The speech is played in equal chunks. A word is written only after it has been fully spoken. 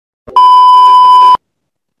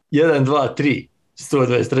1, 2, 3,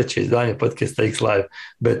 123. izdanje podcasta X-Live,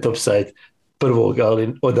 Bet Offside, prvog,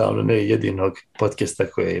 ali odavno ne jedinog podcasta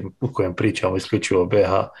u kojem pričamo isključivo o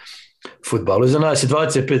BH fudbalu. Za nas je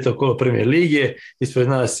 25. kolo Premier Lige, ispred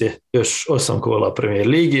nas je još 8 kola Premier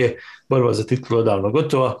Lige, borba za titulu odavno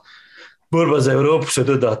gotova, borba za Europu se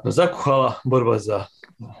dodatno zakuhala, borba za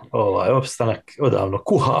opstanak odavno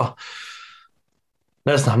kuha.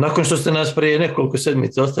 Ne znam, nakon što ste nas prije nekoliko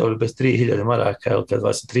sedmica ostavili bez 3000 maraka, kad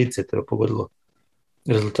vas je 30 pogodilo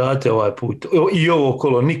rezultate ovaj put, i ovo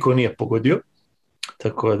kolo niko nije pogodio,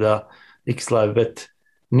 tako da X-Live Bet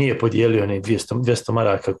nije podijelio ni 200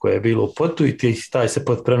 maraka koje je bilo u potu i taj se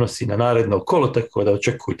pot prenosi na naredno kolo, tako da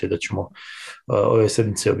očekujte da ćemo ove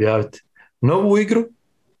sedmice objaviti novu igru.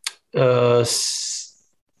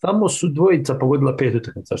 Samo su dvojica pogodila 5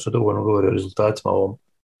 utakmica, što dovoljno govori o rezultatima ovom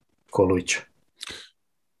kolovića.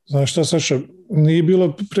 Znaš šta, Saša, nije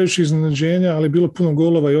bilo previše iznenađenja, ali je bilo puno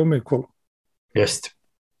golova i ome kolo. Jeste.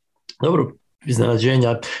 Dobro,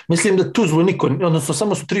 iznenađenja. Mislim da Tuzlu niko, odnosno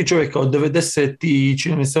samo su 3 čovjeka od 90 i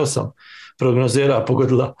čini mi se 8 prognozera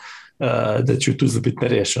pogodila da će u Tuzlu biti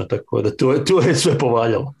nerešeno, tako da to je sve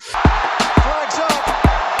povaljalo.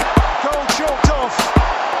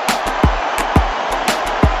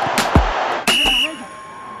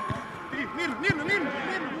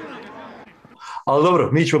 Ali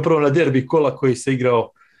dobro, mi ćemo prvo na derbi kola koji se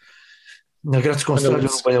igrao na gradskom stadionu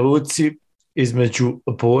u Banja Luci između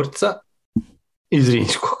Borca i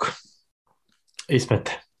Zrinjskog.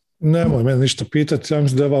 Ismete. Nemoj mene ništa pitati, ja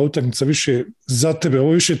mislim da je ova utakmica više za tebe, ovo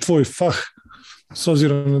je više tvoj fah s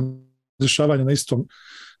obzirom na dešavanje na istom.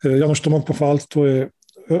 Ja ono što mogu pohvaliti, to je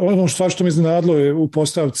ono što me iznenadilo je u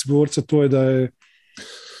postavci Borca, to je da je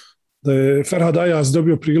Ferhad Ayaz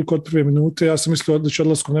dobio priliku od prve minute. Ja sam mislio da će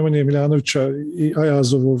odlaskom Nemanje Miljanovića i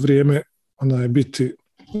Ayazovo vrijeme biti,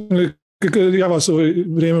 ja vas ovo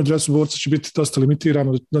vrijeme u dresu Borca će biti dosta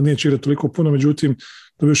limitirano, da nije će igrati toliko puno, međutim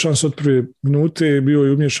dobio šansu od prve minute, bio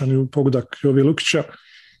je umješan u pogodak Jovi Lukića.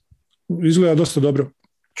 Izgleda dosta dobro.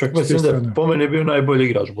 Čak mislim da po meni je bio najbolji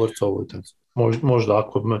igrač Borca ovoj utakmici. Možda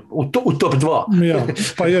ako u top 2. Ja,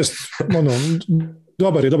 pa jest,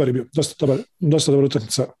 dobar je bio, dosta dobra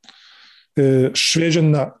utakmica.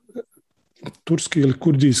 Šveđana, turski ili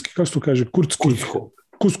kurdijski, kako se to kaže?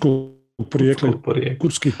 Kurskog porijekla,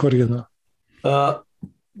 kurdskih korijena.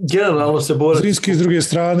 Generalno se Borac... Zrinski s druge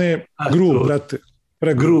strane, grub, brate.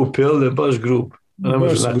 Grup, jel da? Baš grup.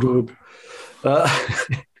 Baš grup.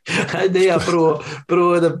 Hajde ja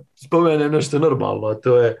prvo da spomenem nešto normalno, a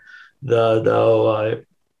to je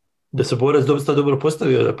da se Borac dosta dobro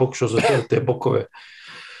postavio, da je pokušao zatvoriti te bokove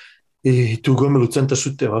i tu gomilu centar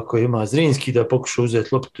šuteva koji ima Zrinski, da je pokušao uzeti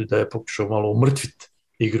loptu, da je pokušao malo umrtviti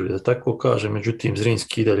igru, da tako kaže, međutim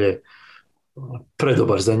Zrinski dalje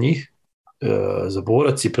predobar za njih, za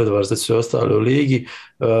Borac i predobar za sve ostale u ligi,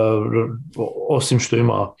 osim što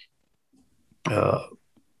ima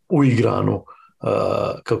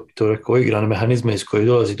uigrane mehanizme iz koje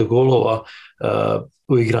dolazi do golova,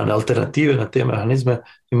 uigrane alternative na te mehanizme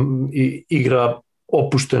i igra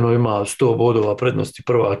opušteno, ima 100 bodova prednosti,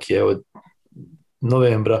 prvak je od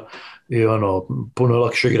novembra i puno je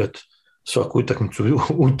lakše igrati svaku utakmicu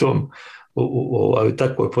u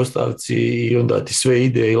takvoj postavci i onda ti sve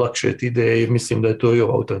ide i lakše ti ide i mislim da je to i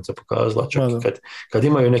ova utakmica pokazala, čak i kad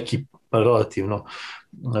imaju neki relativno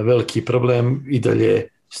veliki problem i dalje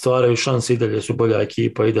stvaraju šanse, i dalje su bolja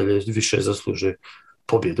ekipa, i dalje više zasluže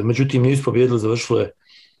pobjedu. Međutim, nisu pobjedili, završilo je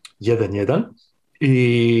 1-1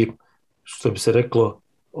 i što bi se reklo,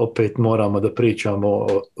 opet moramo da pričamo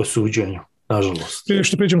o suđenju, nažalost. Prije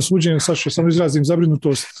što pričam o suđenju, Saša, samo izrazim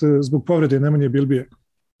zabrinutost zbog povrede Nemanje Bilbije.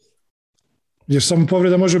 Jer samo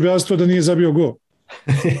povreda može objasniti to da nije zabio gol.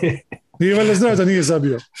 Nije valjda zdrav da nije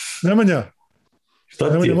zabio. Nemanja,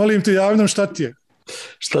 molim te javno, šta ti je?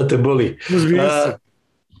 Šta te boli?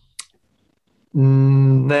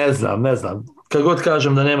 Ne znam. Kad god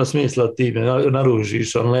kažem da nema smisla ti me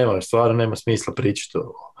naružiš, ali stvarno nema smisla pričati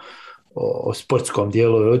o sportskom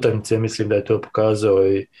dijelu ove utakmice. Mislim da je to pokazao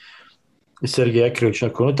i Sergej Akrović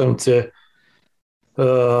nakon utakmice.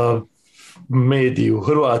 Mediji u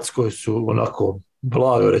Hrvatskoj su onako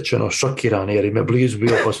blago rečeno šokirani jer im je blizu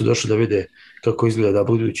bio pa su došli da vide kako izgleda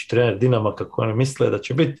budući trener Dinama, kako oni misle da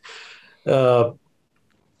će biti.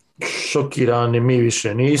 Šokirani mi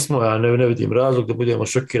više nismo, ja ne vidim razlog da budemo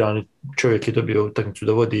šokirani. Čovjek je dobio utakmicu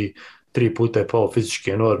da vodi 3 puta je pao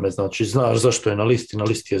fizičke norme, znači znaš zašto je na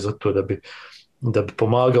listi je zato da bi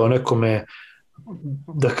pomagao nekome,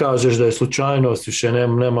 da kažeš da je slučajnost, više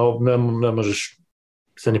ne možeš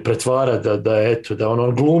se ni pretvarati da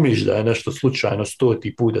on glumiš da je nešto slučajno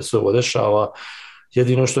 100 put da se ovo dešava.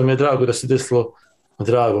 Jedino što mi je drago da se desilo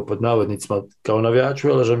drago pod navodnicima, kao navijaču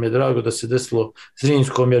Veleža mi je drago da se desilo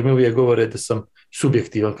Zrinskom, jer mi uvijek govore da sam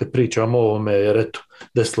subjektivan kad pričam o ovome, jer eto,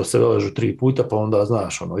 desilo se Veležu 3 puta, pa onda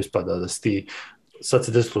znaš, ispada da si ti, sad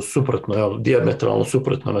se desilo suprotno, jel, dijametralno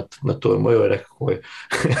suprotno na toj mojoj nekakvoj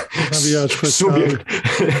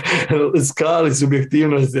skali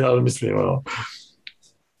subjektivnosti, ali mislim,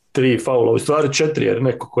 3 faula, u stvari 4, jer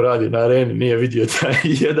neko ko radi na areni nije vidio taj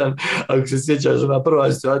jedan, ako se sjećaš, ona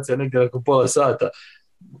prva situacija negdje nakon pola sata,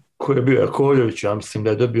 koji je bio Jakovljević, ja mislim da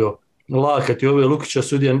je dobio lakat i ove Lukića,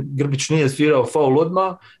 sudija Grbić nije svirao faul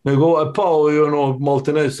odmah, nego ovaj pao i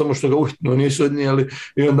maltene, samo što ga uhitno nisu odnijeli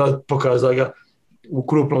i onda pokaza ga u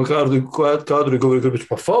krupnom kadru i govori Grbić,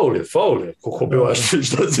 pa faul je, koliko bi vaš,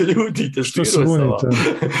 što se ljutite, što se bunite.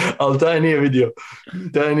 Ali taj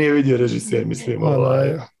nije vidio režiser, mislim,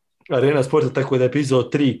 Arena Sporta, tako da je pisao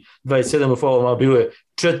 3-27 u faulama, bilo je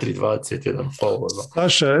 4-21 faul.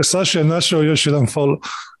 Saša je našao još jedan faul.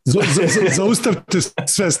 Zaustavite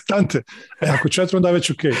sve, stante. Ako 4, onda je već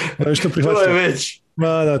okej. To je već.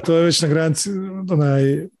 Da, to je već na granici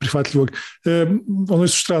prihvatljivog. Ono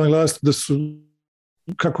su treba naglasiti da su,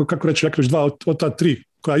 kako reći, Jaković 2 od ta 3,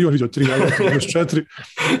 koja je on vidio 3, ali još 4.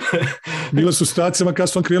 Bile su situacijama kada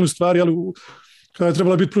su on krenuli stvari, ali kada je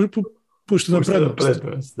trebala biti puštena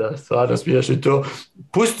prednost. Da, stvarno smiješno to.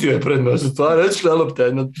 Pustio je prednost, stvarno odšla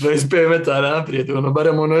lopta na 25 metara naprijed,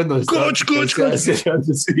 barem ono jednoj Koč!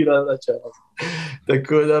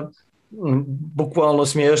 Tako da, bukvalno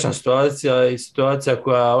smiješna situacija i situacija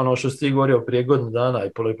koja, ono što si ti govorio prije godinu dana i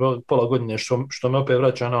pola godine, što me opet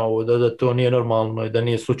vraća na ovo, da to nije normalno i da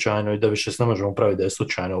nije slučajno i da više se ne možemo praviti da je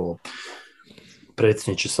slučajno ovo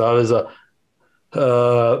predsjedniče Saveza.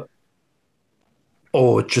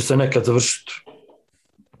 Ovo će se nekad završiti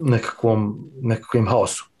nekakvim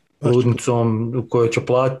haosom, ludnicom u kojoj će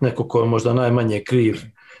platiti neko ko je možda najmanje kriv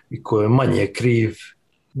i ko je manje kriv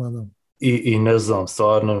i ne znam,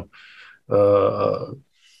 stvarno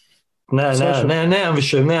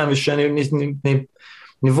nemam više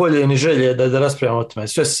ni volje ni želje da raspravljam o tome.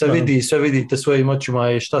 Sve se vidi, sve vidite svojim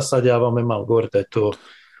očima i šta sad ja vam imam govoriti da je to.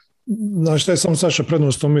 Znaš šta je samo Saša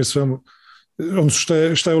prednost tome svemu? Ono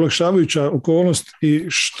što je olakšavajuća okolnost i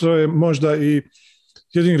što je možda i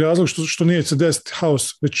jedini razlog što nije se desiti haos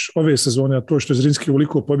već ove sezone, a to što je Zrinski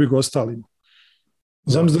uliko pobjegao ostalima.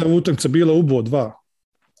 Znam da je utakmica bila u bod 2, da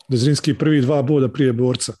je Zrinski prvi 2 boda prije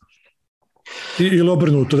borca. Ili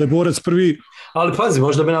obrnuto, da je borac prvi. Ali pazi,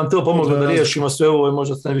 možda bi nam to pomoglo da riješimo sve ovo i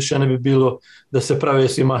možda više ne bi bilo da se prave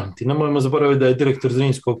svi manti. Nemojmo zaboraviti da je direktor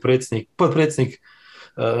Zrinskog potpredsjednik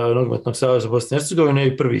Nogometnog saveza Bosne i Hercegovine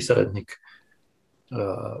i prvi saradnik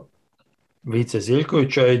Vice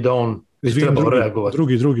Ziljkovića i da on trebao reagovati.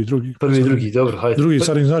 Drugi. Prvi, dobro, hajde. Drugi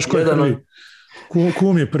saradnik, znaš ko je prvi?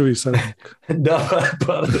 Kum je prvi saradnik. Da,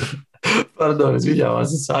 pardon, izvinjavam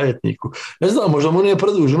se savjetniku. Ne znam, možda mu nije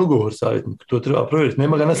produžen ugovor savjetniku, to treba provjeriti.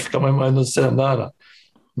 Nema ga na slikama, ima jedno 7 dana.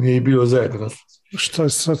 Nije bilo zajedno na slikama.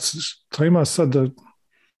 Šta ima sad da...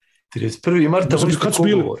 31. marta mu istekao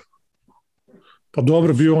ugovor. Pa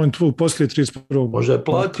dobro, bio on tu poslije 31. Možda je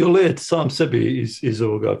platio let sam sebi iz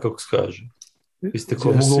ovoga, kako se kaže.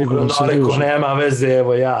 Istekao ugovor, rekao, nema veze,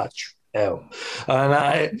 evo ja ću. Evo.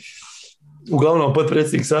 Uglavnom,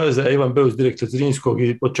 potpredsjednik Saveza Ivan Beus, direktor Zrinskog,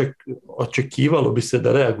 i očekivalo bi se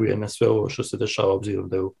da reaguje na sve ovo što se dešava, obzirom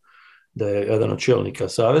da je jedan od čelnika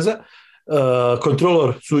Saveza.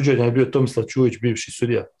 Kontrolor suđenja je bio Tomislav Čujić, bivši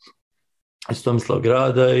sudija iz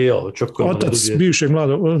Tomislavgrada i očekujemo otac bivšeg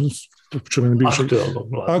mladog,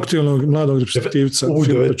 aktualnog mladog reprezentativca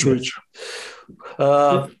Filipa Čujića.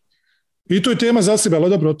 I to je tema za sebe, ali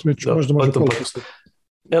dobro, o tome ću možda poslije.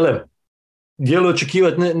 Ele, je li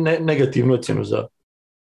očekivati negativnu ocjenu za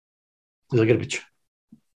Grbića?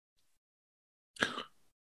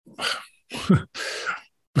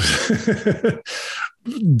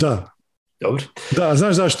 Da. Dobro. Da,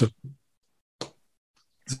 znaš zašto?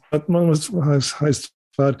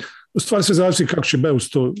 U stvari sve zavisi kako će Beus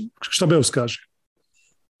to, šta Beus kaže.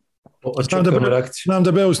 Znam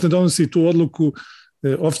da Beus ne donosi tu odluku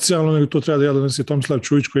oficijalno, nego to treba da donosi Tomislav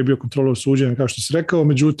Čujić koji je bio kontrolor suđenja, kao što si rekao,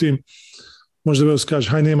 međutim, možda Beus kaže,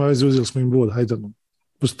 haj nema veze, uzeli smo im bod, hajde,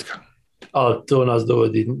 pustite ga. Ali to nas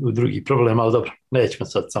dovodi u drugi problem, ali dobro, nećemo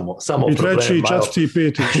sad samo i problem. I treći, i četvrti, i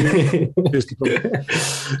peti.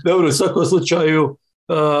 Dobro, u svakom slučaju,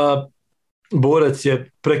 Borac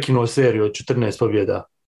je prekinuo seriju od 14 pobjeda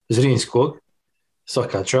Zrinskog,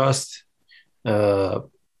 svaka čast.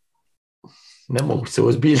 Ne mogu se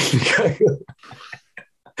ozbiljiti nikako.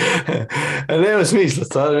 Nema smisla,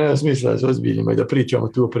 stvarno nema smisla da se ozbiljimo i da pričamo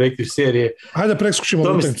tu o projektu serije. Hajde preskočimo.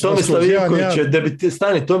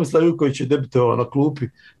 Tomislav Ivković je debitovao na klupi.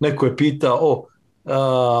 Neko je pitao,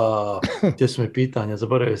 Gdje su mi pitanja,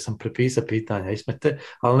 zaboravio sam prepisati pitanja, Ismete,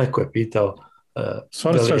 ali neko je pitao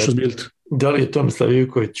da li je Tomislav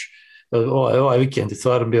Ivković ovaj vikend je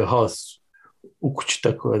stvarno bio haos u kući,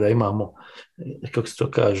 tako da imamo, kako se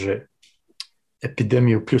to kaže,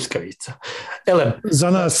 epidemiju pljuskavica. Za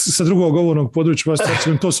nas sa drugog govornog područja,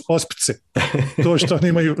 to su ospice. To što oni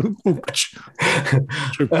imaju u kući.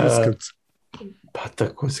 Pa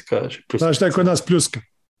tako se kaže. Znaš šta je kod nas pljuska?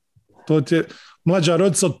 To ti je mlađa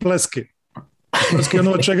rodica od pleske. Pleske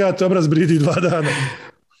ono od čega te obraz bridi 2 dana.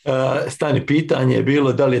 Stani, pitanje je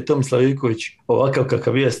bilo da li je Tomislav Ivković ovakav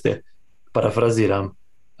kakav jeste, parafraziram,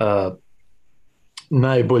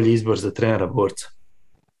 najbolji izbor za trenera borca.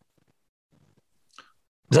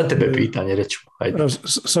 Za tebe pitanje, rećemo. Ajde.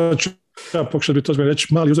 Sad ću ja pokušati biti ozbiljno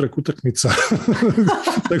reći mali uzorak utakmica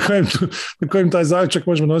na kojem taj zaključak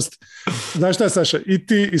možemo nositi. Znaš šta je, Saša, i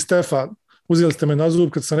ti i Stefan uzeli ste me na zub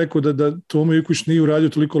kad sam rekao da Tomo Ivković nije uradio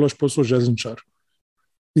toliko loš posao željezničaru.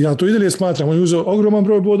 Ja to i dalje smatram, on je uzeo ogroman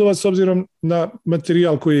broj bodova s obzirom na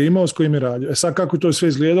materijal koji je imao, s kojim je radio. Sad kako je to sve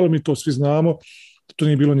izgledalo, mi to svi znamo, to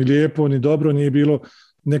nije bilo ni lijepo, ni dobro, nije bilo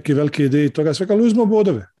neke velike ideje i toga svega, ali uzmemo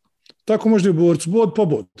bodove. Tako možda i u borcu, bod po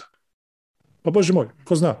bod. Pa Bože moj,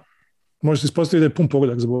 ko zna, može se ispostaviti da je pun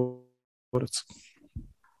pogodak za borac.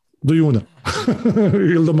 Do juna.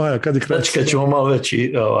 Ili do maja, kad je kraj. Znači kad ćemo malo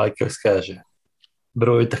veći, kako se kaže,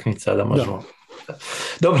 broj utakmica da možemo... Da.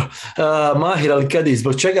 Dobro, Mahir, ali kada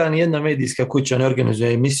zbog čega nijedna medijska kuća ne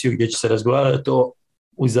organizuje emisiju gdje će se razgovarati o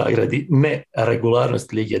u zagradi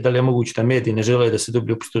neregularnost lige? Da li je moguće da mediji ne žele da se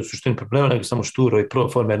dublje upuste u suštini problema, nego samo šturo i pro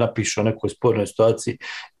forme napišu o nekoj spornoj situaciji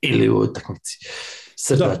ili u utakmici?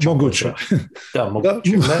 Da, moguće. Da,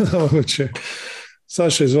 moguće.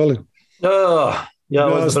 Saša, izvoli. Ja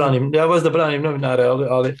vas da branim novinare,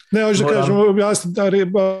 ali ne, hoću da kažem,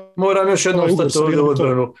 moram još jednom stati ovdje u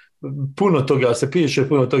odbranu. Puno toga se piše,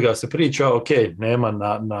 puno toga se priča, ok, nema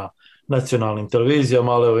na nacionalnim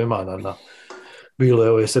televizijama, ali evo ima bilo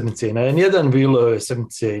je ove sedmice i na N1, bilo je ove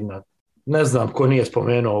sedmice i na, ne znam ko nije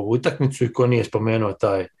spomenuo ovu utakmicu i ko nije spomenuo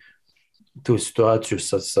tu situaciju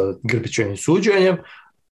sa Grbićevim suđenjem,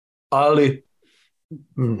 ali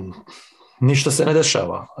ništa se ne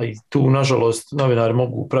dešava. I tu, nažalost, novinari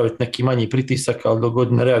mogu praviti neki manji pritisak, ali dok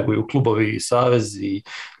god ne reaguju klubovi i savez i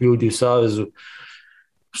ljudi u savezu,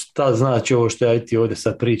 šta znači ovo što ja i ti ovdje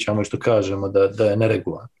sad pričamo i što kažemo da je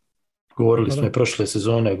neregularno. Govorili smo i prošle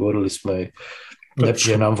sezone, govorili smo i ne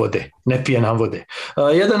pije nam vode.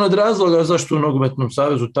 Jedan od razloga zašto u Nogometnom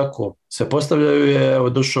savezu tako se postavljaju je, evo,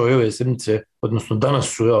 došao i ove sedmice, odnosno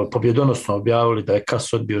danas su pobjedonosno objavili da je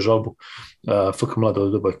KAS odbio žalbu FK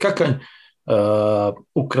Mladost Doboj Kakanj.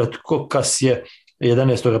 Ukratko, KAS je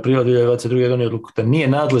 11. aprila 2022. donio odluku da nije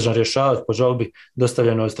nadležan rješavati po žalbi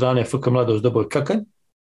dostavljenoj od strane FK Mladost Doboj Kakanj,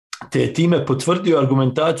 te je time potvrdio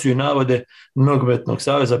argumentaciju i navode Nogometnog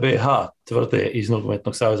saveza BiH, tvrde iz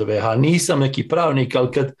Nogometnog saveza BiH. Nisam neki pravnik, ali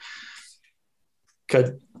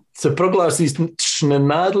kad se proglasiš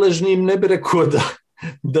nenadležnim, ne bi rekao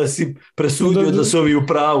da si presudio da su ovi u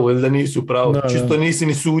pravu ili da nisu u pravu. Čisto nisi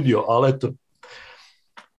ni sudio, ali eto,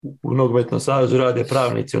 u Nogometnom savezu rade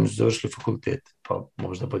pravnici, oni su završili fakultet, pa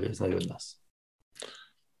možda bolje znaju od nas.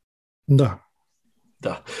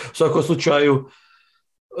 Da. U svakom slučaju,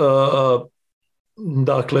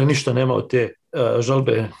 dakle, ništa nema od te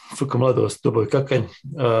žalbe FK Mladost Doboj Kakanj.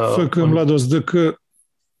 FK Mladost DK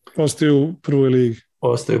ostaje u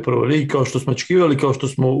prvoj ligi. Kao što smo očekivali, kao što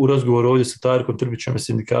smo u razgovoru ovdje sa Tarikom Trbićem iz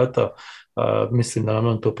sindikata, mislim da nam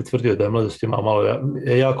on to potvrdio da je Mladost ima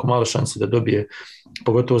jako malo šanse da dobije,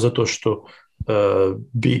 pogotovo zato što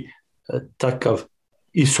bi takav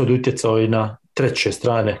ishod utjecao i na treće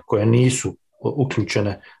strane koje nisu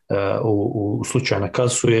uključene u slučaju na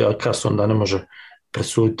KAS-u, a KAS onda ne može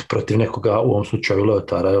presuditi protiv nekoga, u ovom slučaju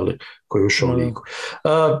Leotara, koji je ušao u ligu.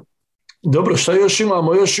 Dobro, šta još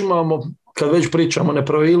imamo? Još imamo, kad već pričamo o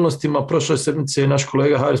nepravilnostima, prošle sedmice je naš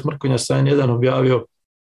kolega Haris Mrkonja sa N1 objavio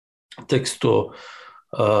tekst o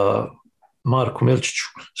Marku Milčiću,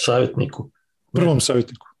 savjetniku. Prvom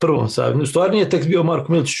savjetniku. U stvari nije tekst bio o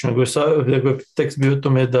Marku Milčiću, nego je tekst bio o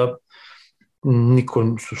tome da niko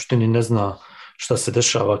u suštini ne zna šta se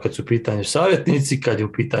dešava kad su u pitanju savjetnici, kad je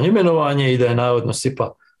u pitanju imenovanje i da je navodno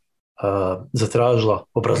SIPA zatražila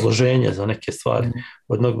obrazloženje za neke stvari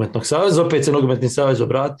od Nogometnog saveza. Opet se Nogometni savez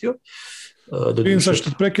obratio. Sad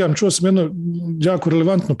što prekidam, čuo sam jedno jako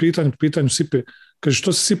relevantno pitanje po pitanju SIPA. Kaže,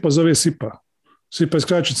 što se SIPA zove SIPA? SIPA je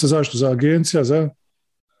skraćenica zašto? Za agencija, za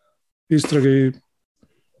istrage i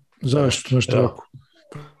zaštitu, nešto ovako.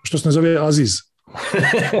 Što se ne zove Aziz?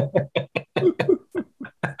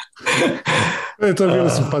 To je bilo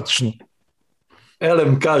simpatično.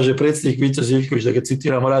 Elem kaže predsjednik Vico Živković, da ga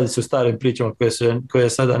citiramo, radi se o starim pričama koje je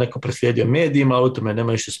sada neko preslijedio medijima, o tome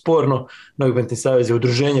nema ništa sporno. Nogometni savez je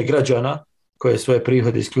udruženje građana koje svoje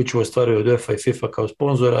prihode isključivo ostvaruju od UEFA i FIFA kao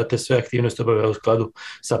sponzora, te sve aktivnosti obavlja u skladu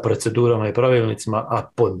sa procedurama i pravilnicima, a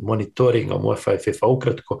pod monitoringom UEFA i FIFA.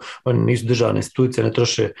 Ukratko, oni nisu državne institucije, ne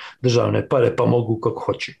troše državne pare, pa mogu kako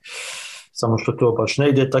hoće. Samo što to baš ne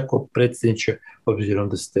ide tako, predsjedniče, obzirom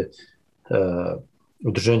da ste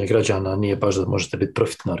udruženje građana, nije baš da možete biti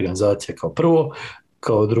profitna organizacija kao prvo,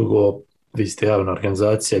 kao drugo, vi ste javna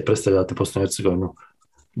organizacija i predstavljate Bosnu i Hercegovinu,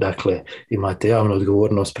 dakle, imate javnu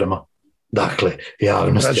odgovornost prema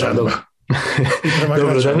javnosti.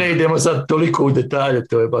 Dobro, da ne idemo sad toliko u detalje,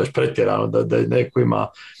 to je baš pretjerano da neko ima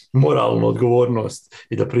moralnu odgovornost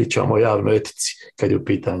i da pričamo o javnoj etici kad je u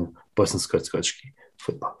pitanju bosansko-hercegovački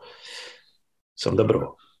fudbal. Sam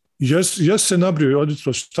dobro. Jes se nabrio,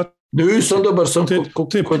 odjetro, šta? Nisam dobar, sam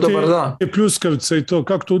ko dobar dan. Te pljuskavice i to,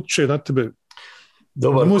 kako to utječe na tebe?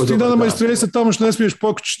 Dobar, možeš ti danama istresati tamo što ne smiješ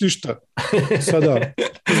pokućiti ništa. Sada,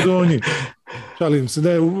 donji. Šalim se,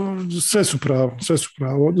 da je, sve su pravo.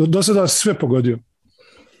 Do sada si sve pogodio.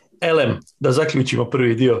 Elem, da zaključimo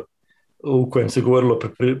prvi dio u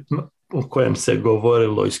kojem se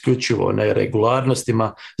govorilo isključivo o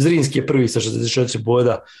neregularnostima. Zrinski je prvi sa 64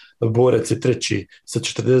 boda, Borac je treći sa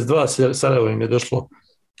 42, Sarajevo im je došlo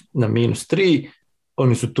na -3,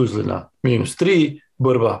 oni su Tuzli na -3,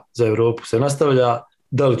 borba za Europu se nastavlja.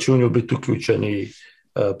 Da li će u nju biti uključeni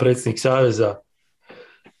predsjednik Saveza,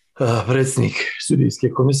 predsjednik sudijske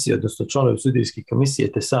komisije, odnosno članovi sudijske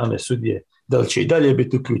komisije, te same sudije, da li će i dalje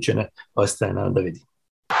biti uključene, ostaje nam da vidimo.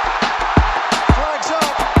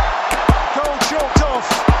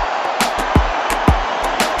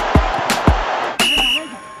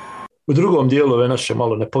 U drugom dijelu ove naše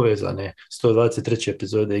malo nepovezane 123.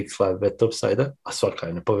 epizode X-Live Bet Offside-a, a svaka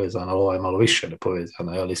je nepovezana, ali ova je malo više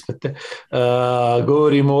nepovezana, jel Ismete,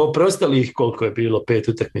 govorimo o preostalih koliko je bilo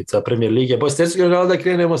 5 utakmica Premier Lige Bosne i Hercegovine, da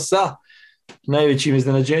krenemo sa najvećim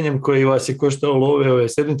iznenađenjem koji vas je koštao love ove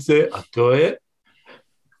sedmice, a to je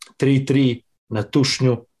 3-3 na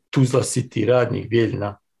tušnju Tuzla City, Radnik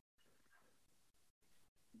Bijeljina.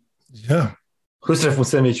 Ja. Husrev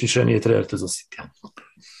Musenić više nije trener Tuzla City.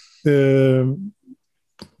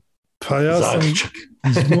 Pa ja zaključak.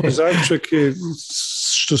 Moj zaključak je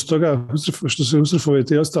što se Husrefove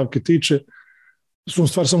te ostavke tiče, su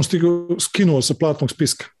stvar samo skinuo sa platnog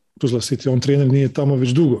spiska Tuzla City, on trener nije tamo već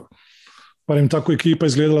dugo, barem tako ekipa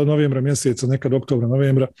izgledala novembra mjeseca, nekad oktobra,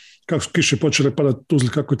 novembra, kako su kiše počele padati Tuzli,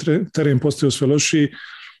 kako je teren postao sve lošiji,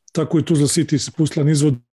 tako je Tuzla City se pustila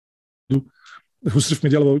nizvodu. Husref mi je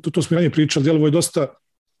djelovao, to smo ranije pričali, djelovao je dosta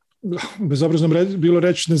bezobrazno bilo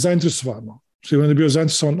reći nezainteresovano. Sigurno je bio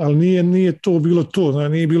zainteresovan, ali nije to bilo to,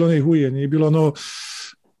 nije bilo ne huje, nije bilo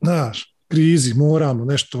krizi, moramo,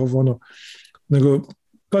 nešto ono, nego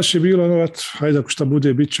baš je bilo hajde ako šta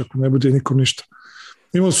bude, bit će, ako ne bude nikom ništa.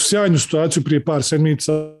 Imali su sjajnu situaciju prije par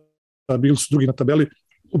sedmica, bili su drugi na tabeli,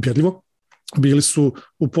 ubjedljivo, bili su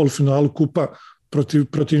u polufinalu kupa protiv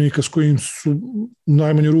protivnika s kojim su u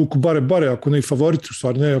najmanju ruku bare, ako ne i favoriti, u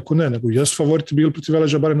stvari ne, ako ne, nego jesu favoriti bili protiv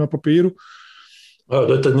Veleža barem na papiru.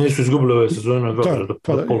 Da tad nisu izgubili ove sezone do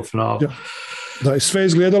polufinala. Da, i sve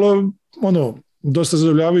izgledalo dosta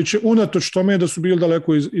zadovoljavajuće, unatoč tome da su bili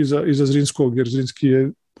daleko iza Zrinskog, jer Zrinski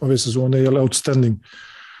je ove sezone outstanding.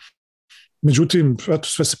 Međutim,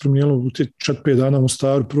 sve se promijenilo u te 4-5 dana u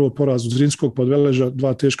Mostaru, prvo poraz od Zrinskog, pa od Veleža,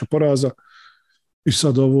 2 teška poraza i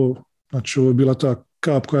sad ovo je bila ta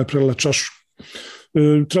kap koja je prelila čašu.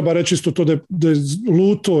 Treba reći isto to da je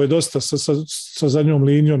luto je dosta sa zadnjom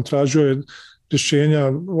linijom, tražio je rješenja,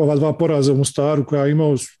 ova 2 poraza u Mostaru koja je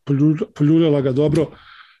imao, poljuljala ga dobro.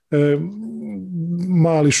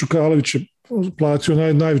 Mali Šukalović je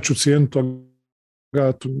platio najveću cijenu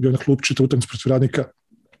toga, bio na klupi čitav utakmicu protiv Radnika.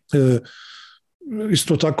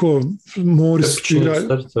 Isto tako Moris igra,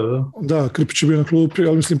 da, Kripić je bio na klupi,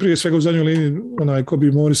 ali mislim prije svega u zadnjoj liniji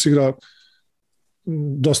Kobi Moris igra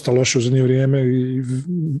dosta loše u zadnje vrijeme i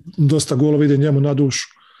dosta golova ide njemu na dušu.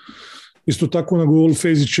 Isto tako na golu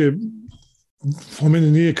Fejzić je po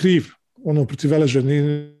meni nije kriv, protiv Veleže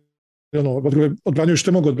odbranio što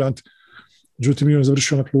je mogu odbraniti, međutim on je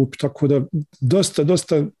završio na klupi, tako da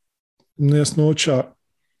dosta nejasnoća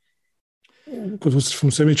kod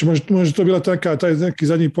Husrefa Semića. Može to bila taj neki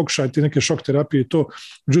zadnji pokušaj, ti neke šok terapije i to.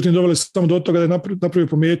 Međutim, doveli se samo do toga da je napravio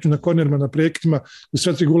pometnju na kornerima, na prekidima, i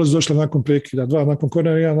sve 3 gola su došle nakon prekida, 2 nakon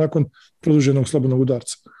kornera i 1 nakon produženog slobodnog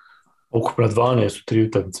udarca. Ukupno 12 su 3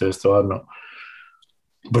 utakmice, je stvarno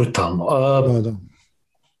brutalno. Da.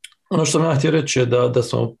 Ono što sam htio reći je da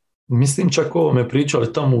smo, mislim čak o ovome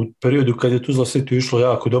pričali tamo u periodu kad je Tuzla City išlo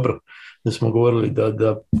jako dobro. da smo govorili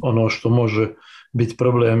da ono što može biti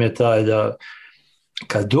problem je taj da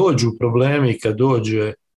kad dođu problemi, kad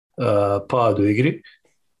dođe pad u igri,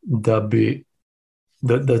 da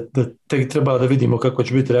tek treba da vidimo kako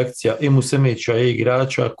će biti reakcija i Musemića i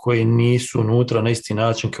igrača koji nisu unutra na isti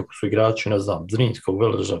način kako su igrači, ne znam, Zrinjskog,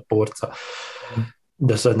 Veleža, Porca,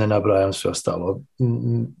 da sad ne nabrajam sve ostalo.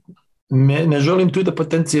 Ne želim tu da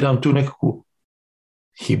potenciram tu nekakvu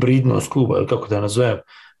hibridnost kluba, ili kako da nazovem,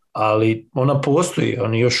 ali ona postoji,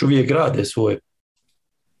 oni još uvijek grade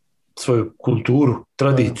svoju kulturu,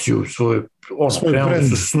 tradiciju, svoj brand.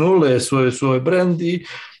 Su snule svoj brand i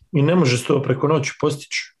ne može se to preko noći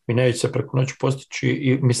postići i neće se preko noći postići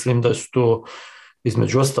i mislim da su to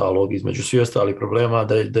između svih ostalih problema,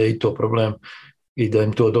 da je i to problem i da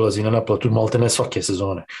im to dolazi na naplatu malte ne svake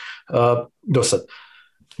sezone. Do sad.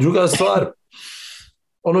 Druga stvar,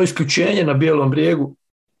 ono isključenje na Bijelom brijegu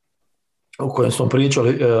o kojem smo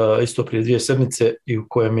pričali isto prije 2 sedmice i u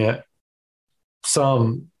kojem je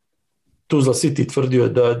sam Tuzla City tvrdio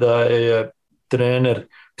da je trener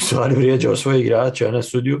stvari vrijeđao svoje igrače, a ne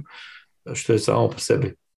sudiju, što je samo po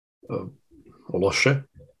sebi loše.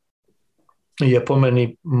 Je po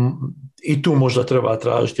meni i tu možda treba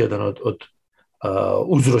tražiti jedan od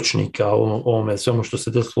uzročnika ovome svemu što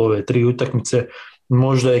se desilo ove 3 utakmice.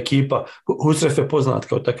 Možda ekipa, Husrev je poznat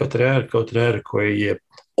kao takav trener koji je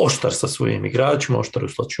oštar sa svojim igračima, oštar u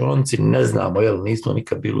slačionici, ne znamo, nismo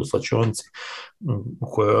nikad bili u slačionici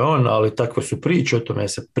u kojoj je on, ali takve su priče, o tome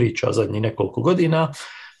se priča zadnjih nekoliko godina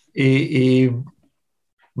i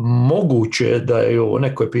moguće je da je ovo,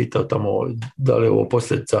 neko je pitao tamo da li je ovo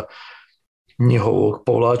posljedica njihovog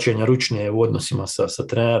povlačenja ručnije u odnosima sa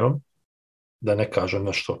trenerom, da ne kažem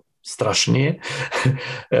nešto strašnije,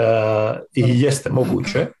 i jeste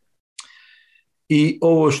moguće. I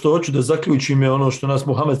ovo što hoću da zaključim je ono što nas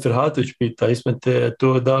Muhamed Ferhatović pita, Ismete,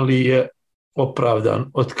 to da li je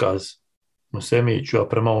opravdan otkaz Musemiću, a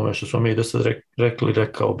prema ovome što smo mi do sad rekli,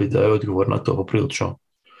 rekao bi da je odgovor na to poprilično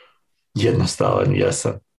jednostavan i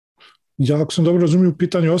jasan. Ja, ako sam dobro razumio,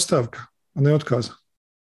 pitanje ostavka, a ne otkaza.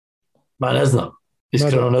 Ma ne znam,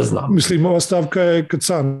 iskreno ne znam. Mislim, ostavka je kad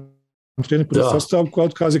sam trener podnese ostavku, a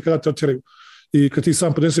otkaz je kada te otjeraju. I kad ti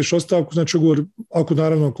sam podneseš ostavku, znači ugovor, ako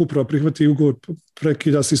naravno uprava prihvati ugovor,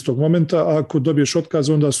 prekida se istog momenta, a ako dobiješ otkaz,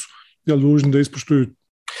 onda su dužni da ispoštuju.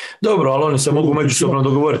 Dobro, ali oni se mogu međusobno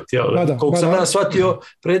dogovoriti. Koliko sam ja shvatio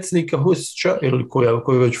predsjednika Husića, ili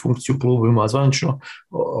koju već funkciju klubu ima zvanično,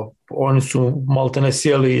 oni su malte ne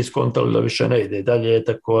sjeli i skontali da više ne ide dalje,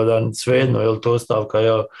 tako da svejedno, je li to ostavka,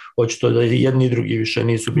 očito da jedni i drugi više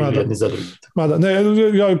nisu bili jedni za drugi.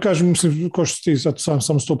 Ne, ja kažem, mislim, ko što ti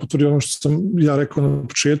sam to potvrdio ono što sam ja rekao na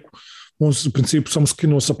početku, on se u principu samo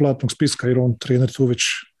skinuo sa platnog spiska, jer on trener tu već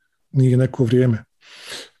nije neko vrijeme.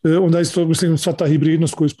 Onda isto, mislim, sva ta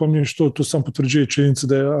hibridnost koju spominješ, to sam potvrđuje činjenica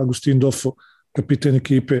da je Agustin Dofo, kapiten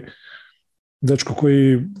ekipe, dečko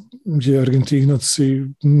koji je Argentinac i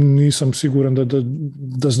nisam siguran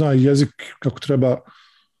da zna jezik kako treba.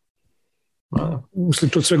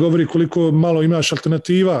 Mislim, to sve govori koliko malo imaš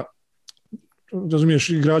alternativa, razumiješ,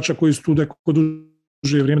 igrača koji su tu neko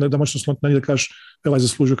duže vrijeme da možeš nasloniti na njih da kažeš ovaj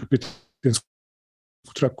zaslužio kapitensku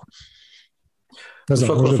traku. Ne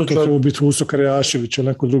znam, možda to treba biti Vuso Karjašević ili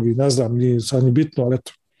neko drugi, ne znam, nije sad ni bitno, ali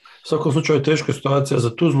eto. U svakom slučaju je teška situacija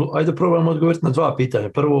za Tuzlu. Ajde probajmo odgovoriti na 2 pitanja.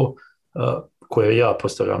 Prvo, koje ja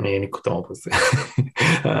postavljam, nije niko tamo postavljam.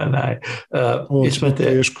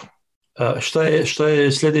 Teško. Šta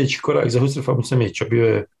je sljedeći korak za Husrefa Musemića? Bio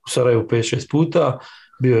je u Sarajevu 5-6 puta,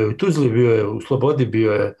 bio je u Tuzli, bio je u Slobodi,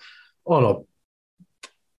 bio je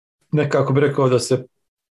nekako bi rekao da se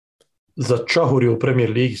začahurio u Premier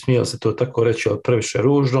ligi, smijel se to tako reći, ali previše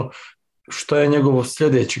ružno. Šta je njegov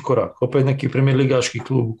sljedeći korak? Opet neki Premier ligaški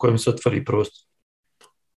klub u kojem se otvori prostor.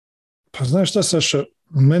 Pa znaš šta, Saša,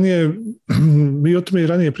 mi o tome i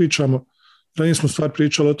ranije smo stvar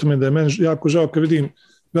pričali o tome da je meni jako žao kad vidim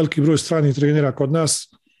veliki broj stranih trenera kod nas,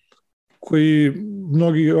 koji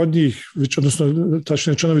mnogi od njih, odnosno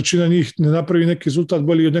tačnije većina njih ne napravi neki rezultat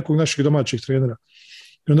bolji od nekog naših domaćih trenera.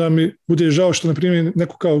 I onda mi bude žao što, na primjer,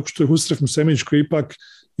 neko kao što je Husrev Musemić, koji ipak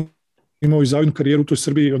imao i zavidnu karijeru u toj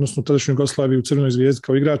Srbiji, odnosno u tadašnjoj Jugoslaviji, u Crvenoj Zvijezdi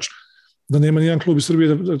kao igrač, da nema nijedan klub iz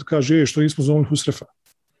Srbije da kaže što nismo zvonili Husrefa.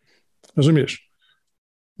 Razumiješ?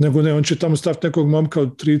 Nego ne, on će tamo staviti nekog momka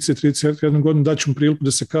od 30-31 godinu, daći mu priliku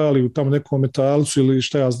da se kali u tamo nekom Metalcu ili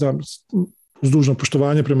šta ja znam, uz dužno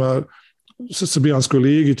poštovanje prema Srbijanskoj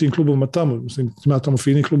ligi i tim klubovima tamo. Mislim, ima tamo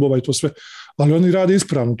finih klubova i to sve. Ali oni rade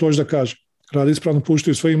ispravno, to da kaže. Rade ispravno,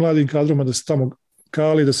 puštaju svojim mladim kadroma da se tamo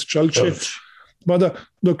kali, da se čaliče. Mada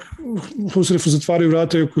dok Husrefu zatvaraju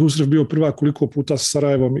vrata, Husref bio prvak koliko puta sa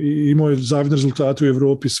Sarajevom i imao je zavidne rezultate u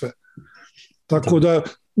Evropi sve. Tako da,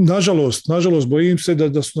 nažalost, bojim se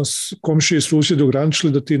da su nas komšije i susjedi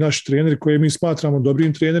ograničili da ti naši treneri koje mi smatramo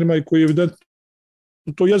dobrim trenerima i koji evidentno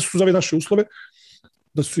to jesu za ove naše uslove,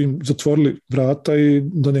 da su im zatvorili vrata i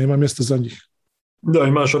da nema mjesta za njih. Da,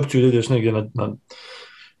 imaš opciju da ideš negdje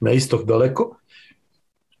na istok daleko.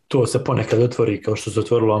 To se ponekad otvori kao što se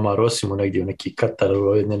otvorilo Amar Osimu negdje u neki Katar,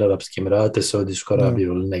 u Ujedinjene Arapske Emirate, Saudijsku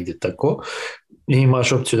Arabiju ili negdje tako. I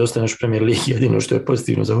imaš opciju da ostaneš u Premier Ligi, jedino što je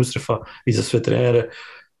pozitivno za Husrefa i za sve trenere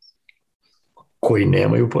koji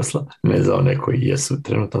nemaju posla, ne za one koji jesu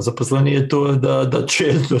trenutno zaposleni, je to da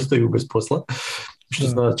često ostaju bez posla, što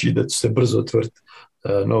znači da će se brzo otvoriti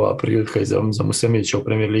nova prilika i za Musemića u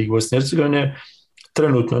Premier Ligi Bosne i Hercegovine.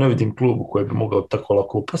 Trenutno ne vidim klubu koji bi mogao tako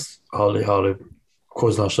lako upast, ali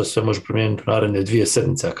ko zna šta se može promijeniti u naredne 2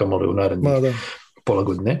 sedmice, a kamoli u naredne pola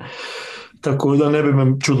godine. Tako da ne bi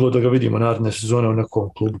me čudilo da ga vidimo naredne sezone u nekom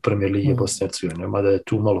klubu Premier Lige Bosne i Hercegovine, mada je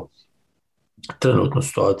tu malo trenutno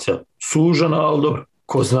situacija sužena, ali dobro,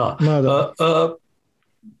 ko zna.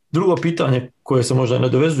 Drugo pitanje koje se možda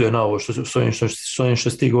nadovezuje na ovo s ovim što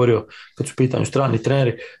si ti govorio kad su pitanju strani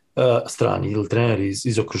treneri, strani ili treneri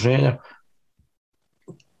iz okruženja,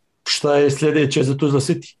 šta je sljedeće za Tuzla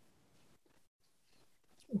City?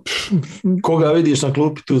 Koga vidiš na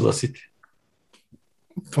klupi Tuzla City?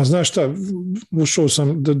 Pa znaš šta, ušao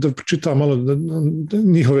sam da čitam malo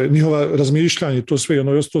njihova razmišljanja, to sve,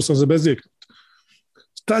 ono, ostao sam za bezvijeknut.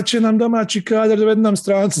 Šta će nam domaći kadar, dovede nam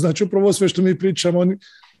stranci, znači upravo sve što mi pričamo, oni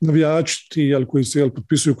navijači ti, koji se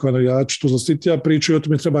potpisuju kao navijači Tuzla City, a pričaju o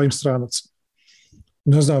tome treba im stranac.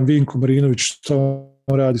 Ne znam, Vinko Marinović, šta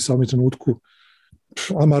on radi sa ovim trenutku,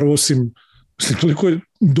 Amar Osim, mislim, toliko je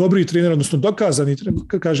dobri trener, odnosno dokazani,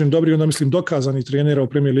 kad kažem dobri, onda mislim dokazani trenera u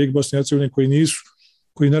Premier Ligi Bosne i Hercegovine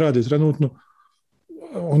koji ne rade trenutno.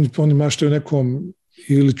 Oni maštaju nekom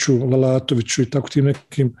Iliću, Lalatoviću i tako tim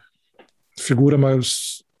nekim figurama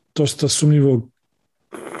dosta sumnjivog,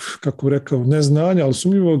 kako bi rekao, ne znanja, ali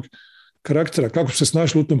sumnjivog karaktera, kako bi se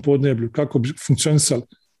snašli u tom podneblju, kako bi funkcionisali.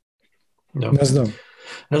 Ja.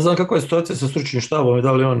 Ne znam kakva je situacija sa stručnim štabom i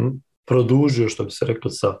da li on produžio, što bi se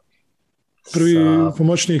reklo, prvi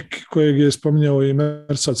pomoćnik kojeg je spominjao i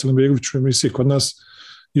Mersad Selimbegović u emisiji kod nas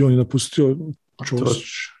i on je napustio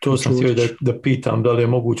To sam htio da pitam, da li je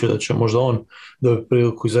moguće da će možda on dobiti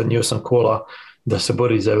priliku zadnjih 8 kola da se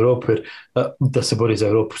bori za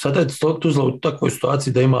Europu. Sada je Tuzla u takvoj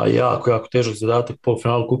situaciji da ima jako težak zadatak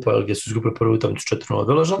polufinalu kupa gdje su izgubili prvu utakmicu 4-0 od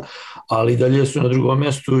Veleža, ali dalje su na drugom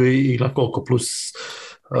mjestu i na koliko plus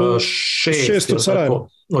 6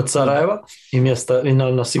 od Sarajeva i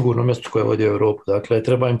na sigurnom mjestu koje vodi Europu. Dakle,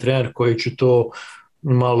 treba im trener koji će to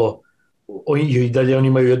malo, i dalje oni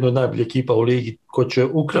imaju jednu od najboljih ekipa u ligi, ko će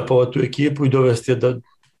ukrapovati tu ekipu i dovesti da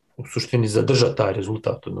u suštini zadržati taj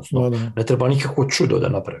rezultat, odnosno ne treba nikakvo čudo da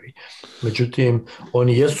napravi. Međutim,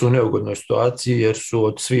 oni jesu u neugodnoj situaciji jer su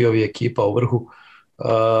od svih ovih ekipa u vrhu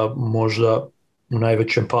možda u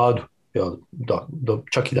najvećem padu.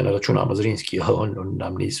 Čak i da ne računamo Zrinski, ali on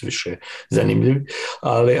nam nisu više zanimljivi,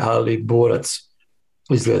 ali Borac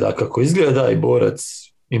izgleda kako izgleda i Borac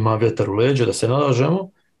ima vjetar u leđa, da se nalažemo.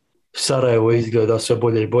 Sarajevo izgleda sve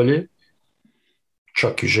bolje i bolje,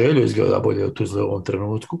 čak i Željo izgleda bolje od Tuzle u ovom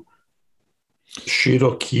trenutku.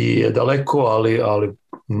 Široki je daleko, ali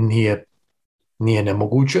nije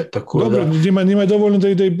nemoguće. Tako dobro, njima je dovoljno da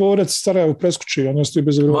ide i Borac Sarajevo preskoči, on ostaje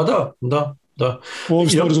bez Evrope. Da.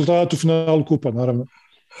 Ovisno o rezultatu finalu kupa, naravno.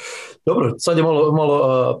 Dobro, sad je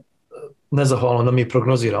malo nezahvalno da mi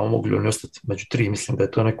prognoziramo mogu li oni ostati među 3, mislim da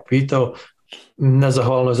je to neko pitao.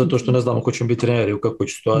 Nezahvalno je zato što ne znamo ko će biti treneri, u kakvoj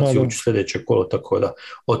će situaciji ući sljedeće kolo, tako da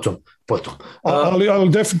o tom potom. Ali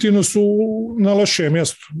definitivno su na lošem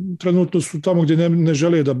mjestu. Trenutno su tamo gdje ne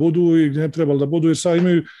žele da budu i gdje ne trebali da budu, jer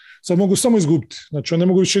sad mogu samo izgubiti. Znači, ne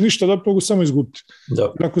mogu više ništa da mogu samo izgubiti.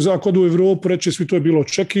 Ako odu u Evropu, reći svi to je bilo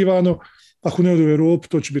očekivano, ako ne odu u Evropu,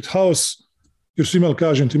 to će biti haos, jer su imali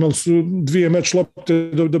su 2 meč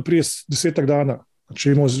lopte do prije 10 dana. Znači,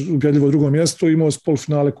 imao ubjedljivo drugo mjesto i imao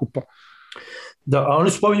polufinale kupa. Da, a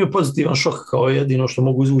oni spominju pozitivan šok kao jedino što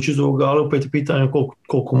mogu izvući iz ovoga, ali opet je pitanje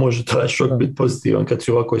koliko može taj šok biti pozitivan kad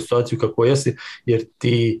si u ovakvoj situaciji kako jesi, jer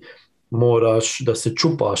ti moraš da se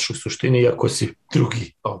čupaš u suštini iako si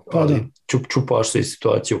drugi, ali čupaš se iz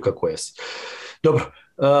situaciju kako jesi. Dobro,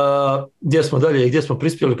 gdje smo dalje i gdje smo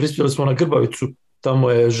prispjeli? Prispjeli smo na Grbavicu, tamo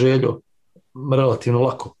je Željo relativno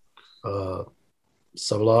lako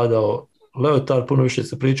savladao Leotar, puno više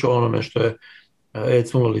se pričao o onome što je Ed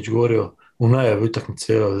Smulalić govorio u najavi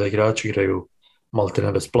utakmice, da igrači igraju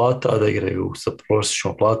maltene bez plata, da igraju sa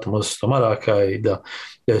prosječnom platom 800 maraka i da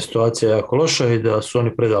je situacija jako loša i da su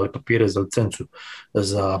oni predali papire za licencu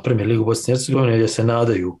za Premier Ligu Bosne i Hercegovine gdje se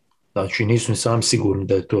nadaju Znači nisu ni sami sigurni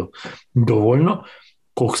da je to dovoljno.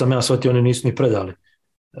 Koliko sam ja shvatio, oni nisu ni predali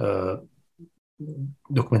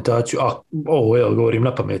dokumentaciju, ovo govorim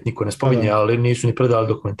na pamet, niko ne spominje, ali nisu ni predali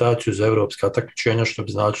dokumentaciju za evropska takmičenja, što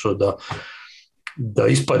bi značilo da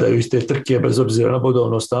ispadaju iz te trke bez obzira na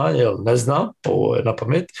bodovno stanje, ne znam, ovo je na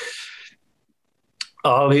pamet.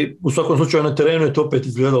 Ali u svakom slučaju na terenu je to opet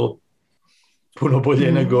izgledalo puno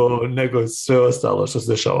bolje nego sve ostalo što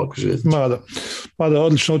se dešava oko željeznice. Mada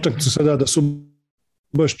odlična utakmica sada da su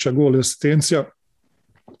Bošića gol i asistencija.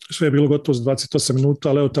 Sve je bilo gotovo za 28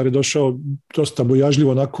 minuta, Leotar je došao dosta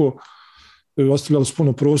bojažljivo, onako ostavljalo su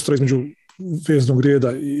puno prostora između veznog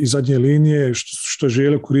reda i zadnje linije, što je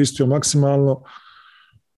Željo koristio maksimalno.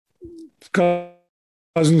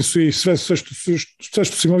 Kaznili su i sve što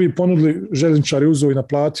su im ovi ponudili, Željezničar je uzeo i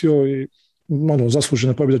naplatio i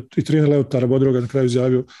zaslužena pobjeda. I trener Leotara Bodroga na kraju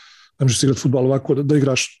izjavio da možeš igrati fudbal ovako, da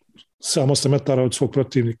igraš 7-8 metara od svog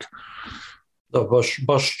protivnika. Da,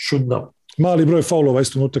 baš čudno. Mali broj faulova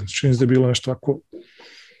isto na utakmici, čini se da je bilo nešto tako,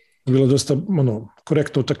 bilo dosta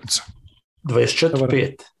korektna utakmica.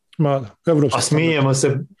 24-5. Evropski a smijemo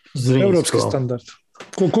standard. Se Zrinjskom. Evropski standard.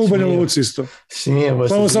 Ko u Banja Luci isto. Smijemo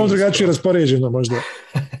se. Samo drugačije raspoređeno možda.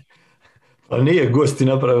 Pa nije gosti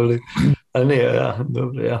napravili. A nije, ja,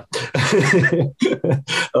 dobro, ja.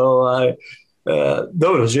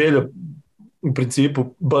 Dobro, Željo, u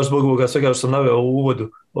principu, baš zbog ovoga svega što sam naveo u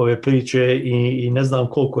uvodu ove priče i ne znam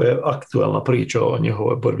koliko je aktualna priča o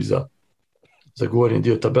njihovoj borbi za gornji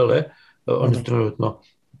dio tabele. Oni su trenutno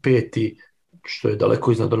 5. što je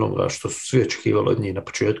daleko iznad onoga što su svi očekivali od njih na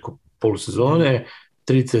početku polusezone.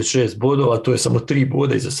 36 bodova, to je samo 3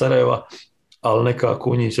 boda iza Sarajeva, ali nekako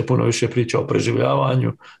u njih se puno više priča o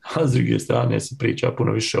preživljavanju, a s druge strane se priča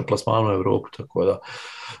puno više o plasmanu u Evropu, tako da...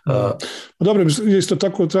 Dobro, isto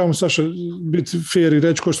tako trebamo, Saša, biti fair i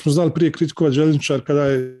reći, ko što smo znali prije kritikovati Željezničar, kada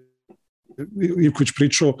je Ivković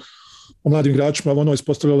pričao o mladim igračima,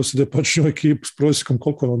 ispostavljalo se da je počinio ekipu s prosjekom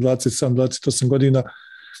koliko 27-28 godina.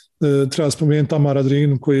 Treba spomenuti Tamara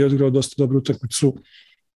Drinu koji je odigrao dosta dobru utakmicu,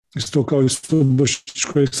 isto kao i Subošić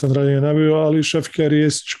koji sam ranije navio, ali i Šefker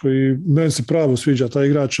Jesić koji meni se pravo sviđa, taj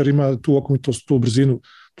igrač jer ima tu okomitost, tu brzinu,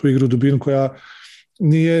 tu igru dubinu koja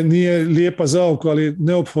nije lijepa za oko, ali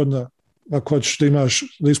neophodna ako hoćeš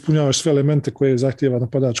da ispunjavaš sve elemente koje zahtijeva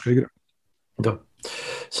napadačka igra. Da.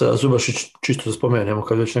 Sada Subošić, čisto da spomenemo,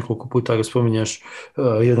 kad već nekoliko puta ga spominješ,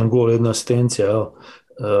 jedan gol, jedna asistencija,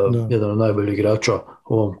 jedan od najboljih igrača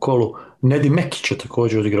u ovom kolu. Nedi Mekić je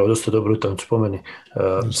također odigrao dosta dobru utakmicu po meni,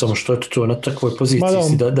 samo što je to na takvoj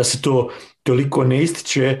poziciji da se to toliko ne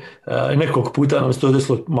ističe. Nekoliko puta nam se to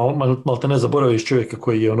desilo, malo te ne zaboraviš čovjeka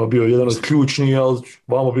koji je bio jedan od ključnih, ali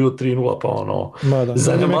vamo bilo 3-0, pa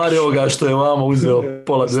zanemario ga što je vamo uzeo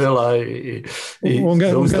pola duela i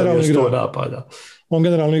zaustavio 100 napada. On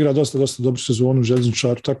generalno igra dosta dobru sezonu u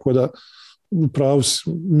Željezničaru, tako da upravo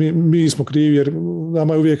mi smo krivi jer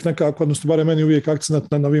nama je uvijek nekako, odnosno bare meni uvijek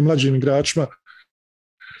akcent na ovim mlađim igračima,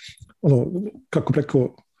 kako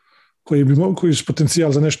preko koji su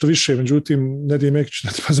potencijal za nešto više, međutim Nedi Mekić,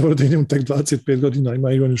 ne treba zaboraviti da njemu tek 25 godina,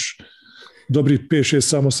 ima i on još dobrih 5,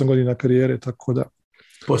 6, 8 godina karijere, tako da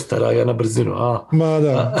postara ga na brzinu, a? Ma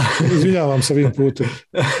da, izvinjavam se ovim putem.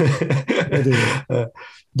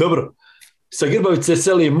 Dobro, sa Grbavice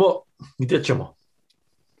selimo, gdje ćemo?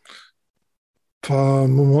 Pa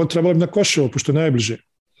trebalo bi na Koševo, pošto je najbliže.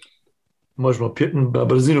 Možemo na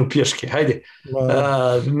brzinu pješke, hajde.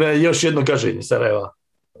 Još jedno gaženje Sarajeva.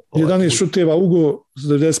 11 šuteva Ugo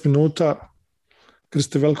za 90 minuta,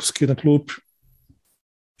 Krste Velkovski na klupi,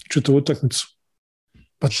 čitavu utakmicu.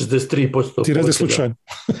 Pa 63%. Ti razde slučajno.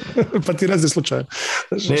 Pa ti razde slučajno.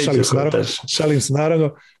 Šalim se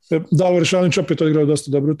naravno. Davor Rešanović opet odigrao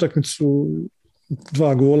dosta dobru utakmicu,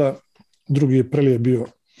 2 gola, drugi je prelije bio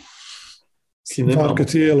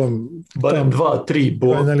tijelom. Barem 2-3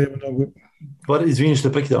 bola. Izvini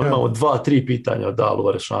što prekidam, imamo 2-3 pitanja od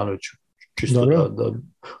Dalu Rešanoviću. Čisto da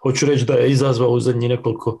hoću reći da je izazvao u zadnjih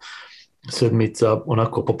nekoliko sedmica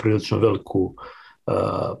onako poprilično veliku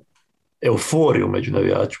euforiju među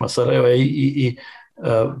navijačima Sarajeva i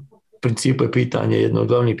principu je pitanje, jedno od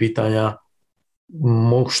glavnih pitanja,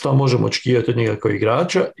 šta možemo očekivati od njega kao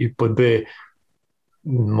igrača i pod B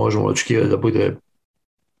možemo očekivati da bude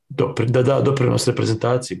da da doprinos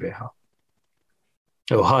reprezentaciji BiH.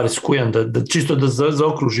 Evo, Haris Kujan, da čisto da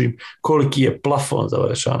zaokružim koliki je plafon za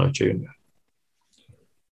Varešanovića junior.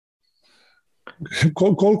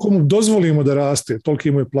 Koliko mu dozvolimo da raste,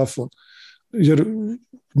 toliki mu je plafon. Jer,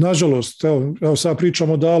 nažalost, evo sad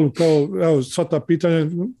pričamo o Dalu, evo sva ta pitanja,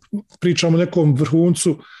 pričamo o nekom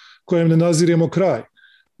vrhuncu kojem ne naziremo kraj.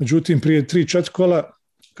 Međutim, prije 3-4 kola,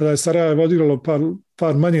 kada je Sarajevo odigralo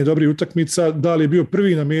par manje dobrih utakmica, da li je bio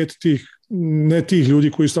prvi na meti tih, ne tih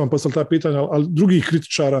ljudi koji su tamo poslali ta pitanja, ali drugih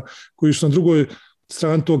kritičara koji su na drugoj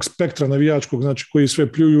strani tog spektra navijačkog, znači koji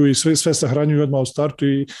sve pljuju i sve sahranjuju odmah u startu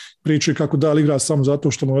i pričaju kako da li igra samo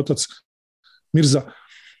zato što mu je otac Mirza.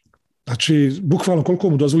 Znači, bukvalno koliko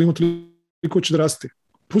mu dozvolimo, toliko će da rasti.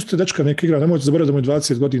 Pustite dečka neka igra, nemojte zaboraviti da mu je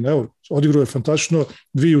 20 godina, evo, odigrao je fantastično,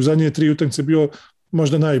 u zadnje 3 utakmice bio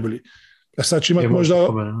možda najbolji. A sad će imati možda...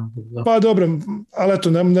 Pa dobro, ali eto,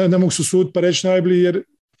 ne mogu se sud pa reći najbolji, jer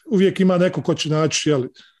uvijek ima neko ko će naći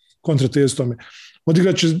kontratez tome.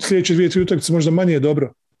 Odigrat će sljedeće 2-3 utakmice možda manje je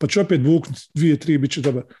dobro, pa će opet buknuti 2-3, bit će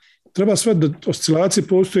dobar. Treba sve da oscilacije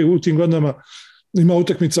postoje u tim godinama. Ima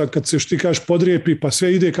utakmica kad se još ti kažeš podrijepi, pa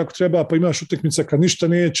sve ide kako treba, pa imaš utakmica kad ništa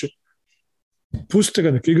neće. Pustite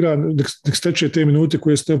ga, nek igra, nek steče te minute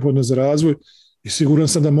koje su neophodne za razvoj i siguran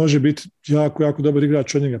sam da može biti jako, jako dobar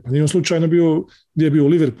igrač od njega. Pa nije on slučajno bio gdje je bio u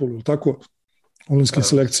Liverpoolu, tako, u olimpijskim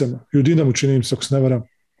selekcijama. I u Dinamu čini mi se, ako se ne varam.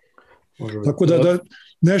 Tako da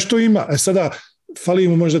nešto ima. Sada, fali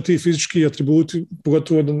mu možda ti fizički atributi,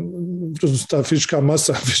 pogotovo ta fizička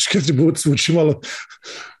masa, fizički atributi zvuči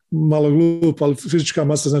malo glup, ali fizička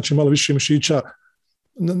masa znači malo više mišića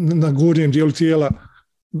na gornjem dijelu tijela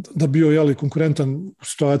da bio konkurentan u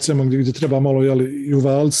situacijama gdje treba malo i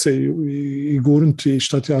uvaliti se i gurnuti i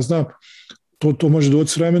šta ti ja znam. To može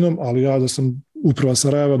doći s vremenom, ali ja da sam uprava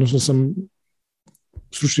Sarajeva, odnosno sam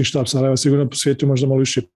stručni štab Sarajeva, sigurno posvetio možda malo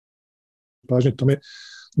više pažnje tome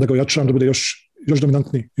da ga ojačam, da bude još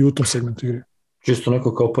dominantniji i u tom segmentu igre. Čisto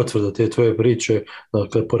neko kao potvrda te tvoje priče,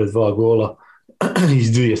 dakle, pored 2 gola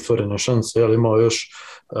iz 2 stvorene šanse, ali imao još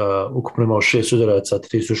ukupno imao 6 udaraca,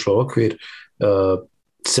 3 su ušla u okvir,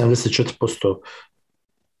 74%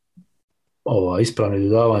 ispravnih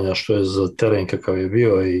dodavanja, što je za teren kakav je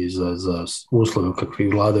bio i za uslove kakvi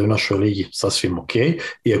vladaju u našoj ligi sasvim ok,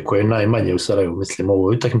 iako je najmanje u Sarajevu, mislim, u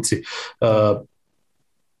ovoj utakmici.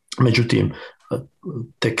 Međutim,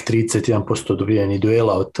 tek 31% dobijenih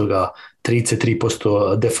duela, od toga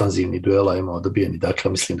 33% defanzivnih duela imao dobijeni,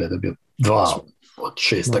 dakle mislim da je dobio 2 od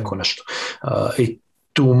 6, tako nešto. I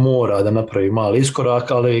tu mora da napravi mali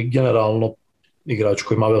iskorak, ali generalno igrač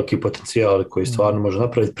koji ima veliki potencijal, koji stvarno može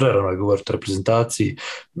napraviti. Prerano je govoriti o reprezentaciji,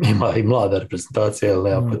 ima i mlada reprezentacija, ali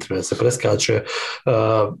nema potrebe da se preskače.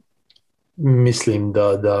 Mislim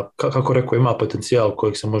da, kako rekao, ima potencijal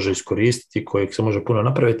kojeg se može iskoristiti, kojeg se može puno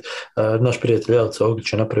napraviti. Naš prijatelj Jelca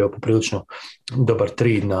Oglić je napravio poprilično dobar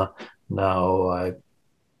thread na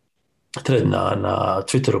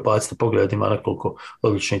Twitteru, pa da pogled, ima nekoliko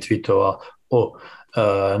odličnih tweetova o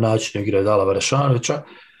načinu igre Dala Varešanovića.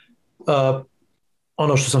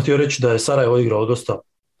 Ono što sam htio reći da je Sarajevo odigrao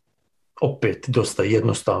dosta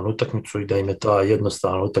jednostavnu utakmicu i da im je ta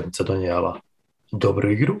jednostavna utakmica donijela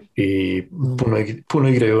dobru igru i puno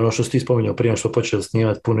igraju, ono što si ti spominjao prije što počeli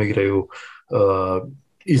snimati, puno igraju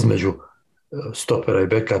između stopera i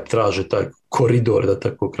beka, traže taj koridor, da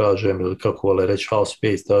tako kažem, ili kako vole reći, half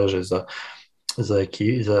space, traže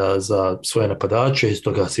za svoje napadače, iz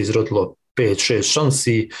toga se izrodilo 5-6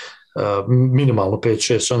 šansi, minimalno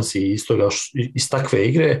 5-6 šansi iz takve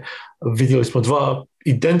igre. Vidjeli smo 2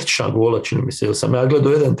 identična gola, čini mi se, jer sam ja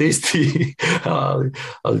gledao jedan te isti,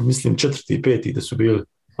 ali mislim 4. i 5. da su bili,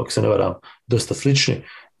 ako se ne varam, dosta slični.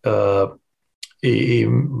 I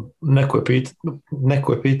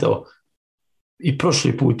neko je pitao i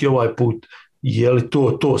prošli put i ovaj put, je li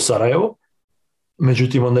to Sarajevo?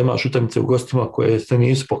 Međutim, onda imaš utakmice u gostima koje se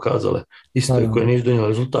nisu pokazale isto, koje nisu donijele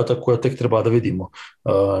rezultata, koja tek treba da vidimo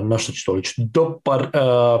na što će to ličiti.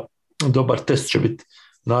 Dobar test će biti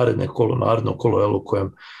naredno kolo u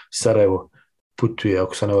kojem Sarajevo putuje,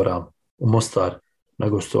 ako se ne varam, u Mostar na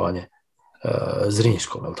gostovanje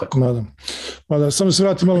Zrinjskom, je li tako? Mada, samo se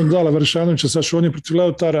vratim malo Dala Varešanovića, Saša, on je protiv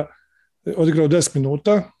Leotara odigrao 10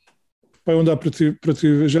 minuta, pa je onda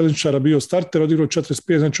protiv Željezničara bio starter, odigrao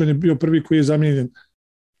 45, znači on je bio prvi koji je zamijenjen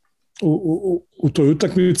u toj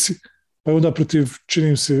utakmici, pa je onda protiv,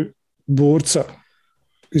 činim se, Borca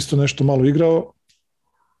isto nešto malo igrao.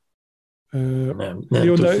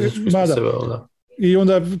 I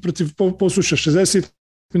onda protiv Posuša 60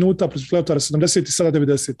 minuta, protiv Leotara 70 i sada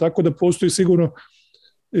 90, tako da postoji sigurno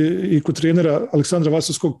i kod trenera Aleksandra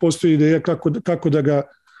Vasovskog postoji ideja kako da ga,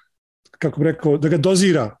 kako bi rekao, da ga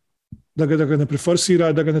dozira, da ga ne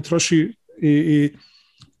preforsira, da ga ne troši i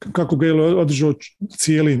kako ga je održao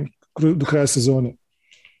cijeli do kraja sezone.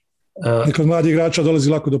 I kod mladih igrača dolazi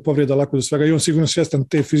lako do povreda, lako do svega i on sigurno svjestan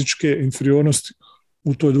te fizičke inferiornosti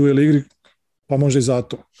u toj duel igri, pa možda i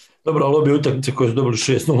zato. Dobro, ali obje utakmice koje su dobili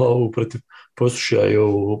 6-0 ovu protiv Posušja i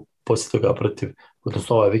ovu poslije toga protiv,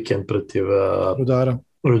 odnosno ovaj vikend protiv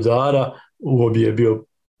Rudara, u obje je bio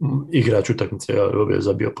igrač utakmice, je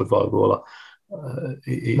zabio po 2 gola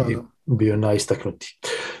i bio najistaknuti.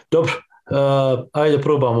 Dobro, ajde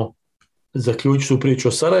probamo zaključiti tu priču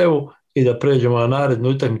o Sarajevu i da pređemo na narednu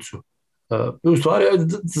utakmicu. U stvari,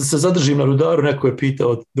 da se zadržim na Rudaru, neko je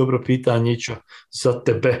pitao, dobro pitanje Ićo, za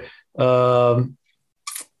tebe.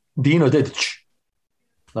 Dino Dedić,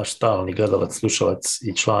 naš stalni gledalac, slušalac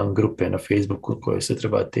i član grupe na Facebooku kojoj se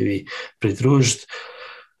trebate vi pridružiti.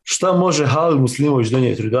 Šta može Halil Muslimović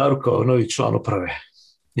donijeti Rudaru kao novi član uprave?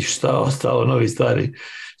 I šta ostalo novi stari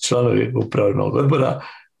članovi upravnog odbora?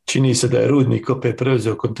 Čini se da je Rudnik opet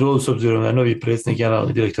preuzeo kontrolu s obzirom na novi predsjednik,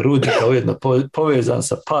 generalni direktor Rudnika, ujedno povezan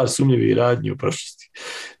sa par sumnjivih radnji u prošlosti.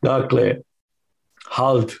 Dakle,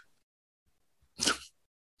 Hald.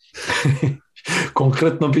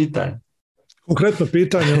 Konkretno pitanje. Konkretno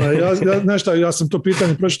pitanje. Ja sam to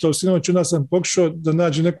pitanje pročitao sinoć, onda sam pokušao da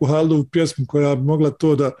nađem neku Haldovu pjesmu koja bi mogla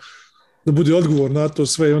to da bude odgovor na to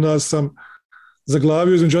sve i onda sam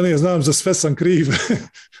zaglavio između onih, znam za sve sam kriv.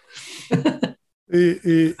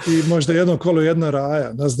 I možda jedno kolo, jedna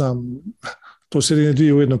raja, ne znam, to se jedine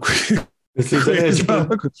dvije ujedno koji... Mislim da neće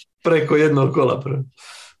preko jednog kola.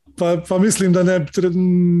 Pa mislim da ne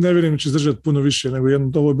vjerujem će izdržati puno više nego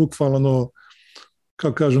jedno, ovo je bukvalno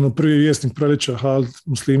kako kažem, prvi vjesnik prolijeća Halid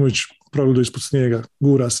Muslimović prolijeđa ispod snijega,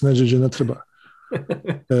 gura se neđe gdje ne treba.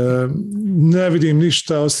 Ne vidim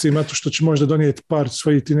ništa osim to što će možda donijeti par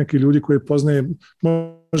svojih ti neki ljudi koji poznaje,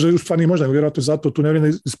 možda vjerojatno zato tu ne vidim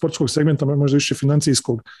iz sportskog segmenta, možda više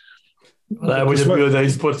financijskog. Najbolje bilo da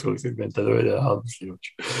iz sportskog segmenta dovede Halid Muslimović.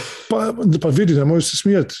 Pa vidi, ne može se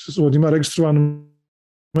smijeti, ovdje ima registrovanu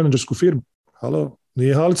menadžersku firmu. Halo,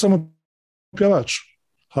 nije Halid samo pjevač.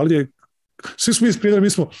 Halid je, svi smo mi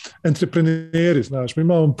smo entrepreneri, znaš, mi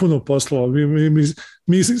imamo puno poslova,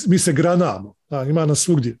 mi se granamo, ima nas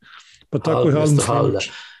svugdje. Pa tako je Halid Muslimović.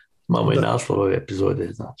 Imamo i naslov ove epizode,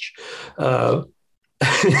 znači.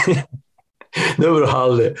 Dobro,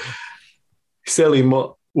 Halide,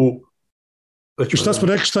 selimo u... I šta smo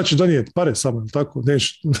rekli, šta će donijeti? Pare samo, tako?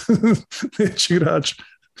 Neće igrač.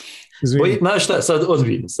 Znaš šta, sad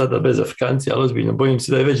ozbiljno, sada bez Afrikancija, ali ozbiljno, bojim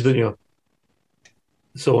se da je već donio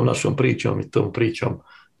s ovom našom pričom i tom pričom,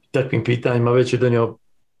 takvim pitanjima, već je donio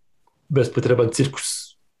bespotreban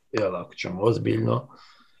cirkus. Jel, ako ćemo ozbiljno,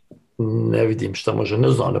 ne vidim šta može, ne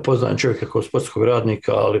znam, ne poznajem čovjeka kao sportskog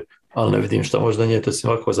radnika, ali ne vidim šta može donijeti osim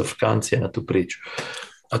ovako za Afrikancije na tu priču.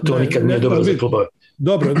 A to nikad nije dobro za klubove.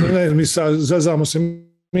 Dobro, mi zazamo se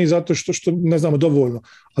mi zato što ne znamo dovoljno,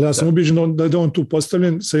 ali ja sam ubiđen da je on tu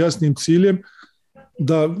postavljen sa jasnim ciljem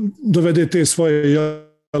da dovede te svoje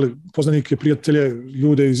poznanike, prijatelje,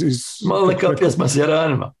 ljude iz... Malo neka pjesma s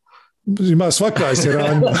Jaranima. Ima svaka je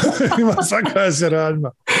s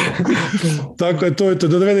Jaranima. Tako je to, da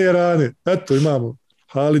dovede Jarane. Eto, imamo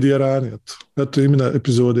Halid i Jarani, eto imena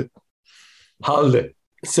epizode. Halide,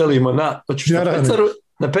 selimo na Pecaru.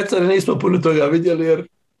 Na Pecari nismo puno toga vidjeli, jer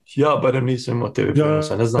ja barem nisam imao TV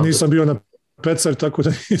prenosa. Ne znam, nisam bio na Pecari, tako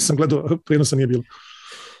da nisam gledao, prenosa nije bilo.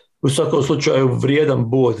 U svakom slučaju vrijedan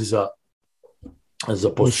bod za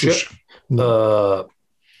Posuše.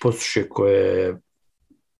 Posuše koje je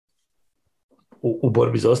u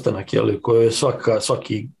borbi za ostanak, jeli, koje je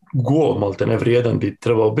svaki gol malte ne vrijedan bi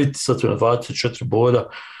trebao biti, sad su na 24 boda,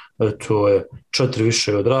 to je 4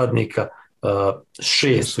 više od Radnika,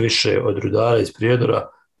 6 više od Rudara iz Prijedora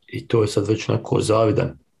i to je sad već onako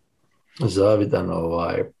zavidan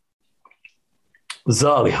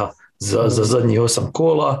zaliha za zadnjih 8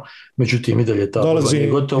 kola, međutim i dalje ta borba nije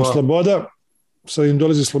gotova. Dolazi Sloboda, sad im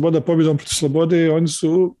dolazi Sloboda, pobjedom protiv Slobode i oni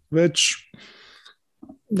su već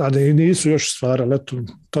nisu još stvarali,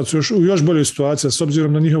 tad su u još boljoj situaciji s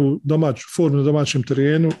obzirom na njihovu formu na domaćem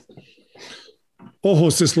terenu.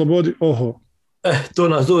 Oho se Slobodi, oho. To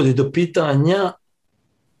nas dovodi do pitanja,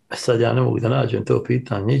 sad ja ne mogu da nađem to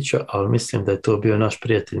pitanje, ali mislim da je to bio naš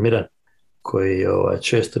prijatelj Miran, koji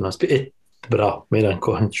često nas bravo, Miran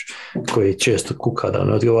Kohnić, koji često kuka da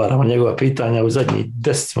ne odgovaramo njegova pitanja. U zadnjih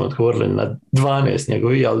 10 smo odgovorili na 12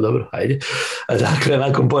 njegovi, ali dobro, hajde. Dakle,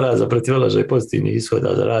 nakon poraza protiv Veleža i pozitivnih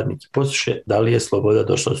ishoda za Radnike Posuše, da li je Sloboda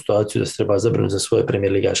došla u situaciju da se treba zabrinuti za svoj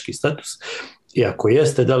premijerligaški status? I ako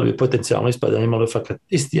jeste, da li bi potencijalno ispadanje imalo efekat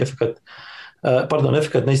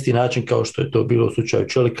na isti način kao što je to bilo u slučaju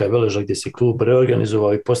Čelika i Veleža, gdje se klub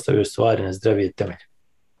reorganizovao i postavio stvari na zdravije temelje?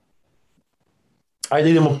 Ajde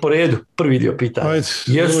idemo po redu. Prvi dio pitanja. Ajde,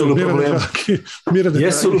 jesu li u problemu?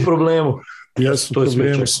 Jesu li u problemu? Jesu u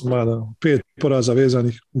problemu. 5 poraza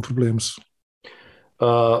vezanih u problemu su.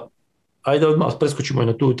 Ajde odmah preskočimo i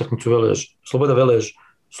na tu utakmicu Velež.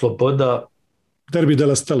 Sloboda. Derbi de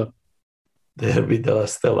la Stella. Derbi de la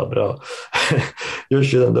Stella, bravo.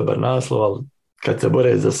 Još jedan dobar naslov, ali Kad se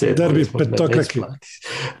bore za 7. Derbi petokraki.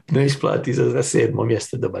 Ne isplati za 7.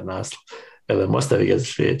 mjesto dobar naslov. Elem, ostavi ga za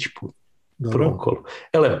sljedeći put. Prvom kolu.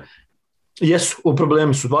 Elem, jesu, u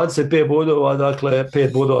problemu su 25 bodova, dakle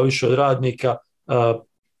 5 bodova više od Radnika,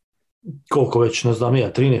 koliko već, ne znam,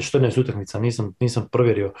 13-14 utakmica, nisam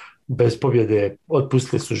provjerio, bez pobjede,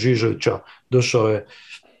 otpustili su Žižovića, došao je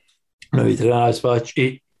novi trener Spać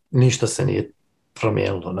i ništa se nije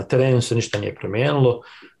promijenilo. Na terenu se ništa nije promijenilo,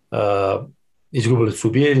 izgubili su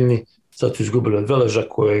u Bijeljini, sad su izgubili od Veleža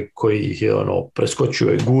koji ih je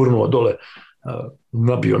preskočio i gurnuo dole,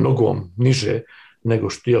 nabio nogom niže nego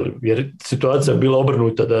što je, jer situacija je bila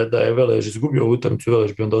obrnuta da je Velež izgubio utakmicu,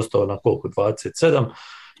 Velež bi onda ostao na koliko, 27,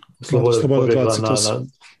 Sloboda je pobjegla na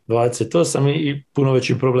 28 i puno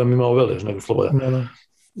veći problem imao Velež nego Sloboda. Ne.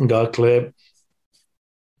 Dakle,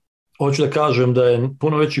 hoću da kažem da je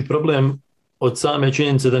puno veći problem od same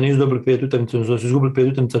činjenice da nisu dobili 5 utakmica, da su izgubili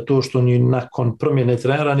 5 utakmica, to što ni nakon promjene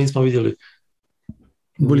trenera nismo vidjeli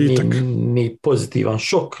ni pozitivan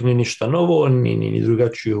šok, ni ništa novo, ni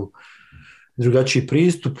drugačiji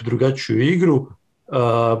pristup, drugačiju igru.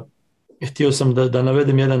 Htio sam da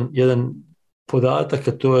navedem jedan podatak,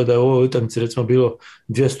 a to je da je u ovoj utakmici recimo bilo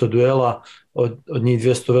 200 duela, od njih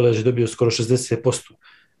 200 Velež je dobio skoro 60%.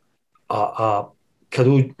 A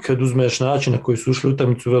kad uzmeš način na koji su ušli u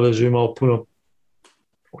utakmicu, Velež je imao puno,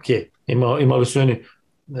 imali su oni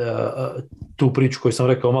tu priču koju sam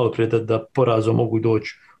rekao malo prije, da porazom mogu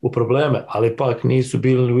doći u probleme, ali pak nisu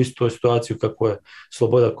bili u istoj situaciji kako je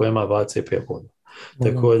Sloboda koja ima 25 bodova.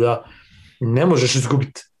 Tako da ne možeš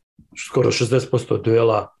izgubiti skoro 60%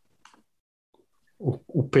 duela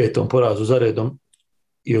u 5. porazu za redom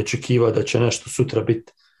i očekiva da će nešto sutra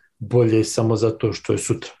biti bolje samo zato što je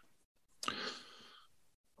sutra.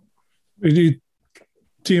 I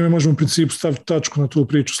time možemo u principu staviti tačku na tu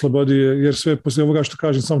priču Slobodi, jer sve poslije ovoga što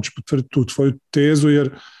kažem samo ću potvrditi tu tvoju tezu, jer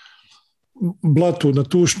blatu na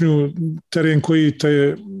tušnju, teren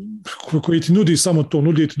koji ti nudi samo to,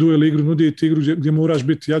 nudi ti duel igru, nudi ti igru gdje moraš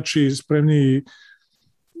biti jači, spremniji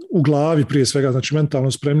u glavi prije svega, znači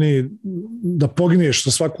mentalno spremniji da pogineš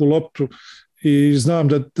za svaku loptu i znam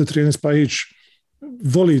da trener Spajić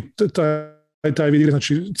voli taj vid igre,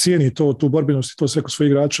 znači cijeni tu borbenost i to sve kod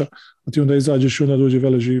svojih igrača, a ti onda izađeš i onda dođe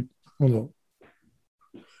Velež i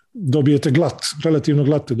dobijete glat, relativno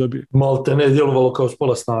glate dobije. Malo te ne djelovalo kao s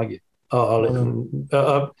pola snage.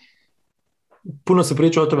 Puno se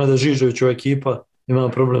priča o tome da Žižovićeva ekipa ima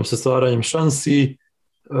problem sa stvaranjem šansi,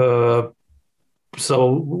 sa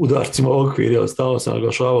udarcima u okvir, jer stalno se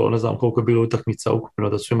naglašavalo, ne znam koliko je bilo utakmica ukupno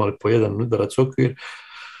da su imali po jedan udarac u okvir.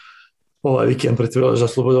 Ovaj vikend protiv Veleža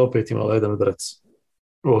Sloboda opet imala jedan udarac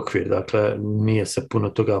u okvir, dakle nije se puno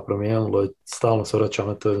toga promijenilo, stalno se vraćamo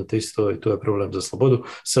na to isto i to je problem za Slobodu.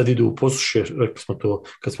 Sad idu u Posušje, rekli smo to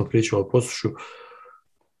kad smo pričali o Posušju,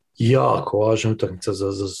 jako važna utakmica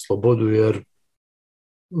za Slobodu, jer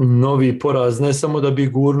novi poraz ne samo da bi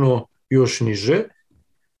gurnuo još niže,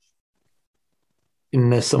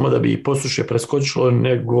 ne samo da bi Posušje preskočilo,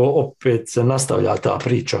 nego opet se nastavlja ta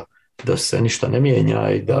priča da se ništa ne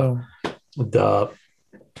mijenja i da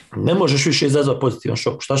ne možeš više izazvati pozitivan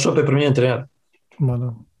šok. Šta opet promijenjen trener?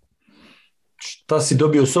 Šta si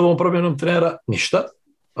dobio s ovom promjenom trenera? Ništa.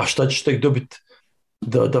 A šta ćeš tek dobiti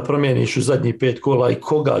da promijeniš u zadnjih 5 kola i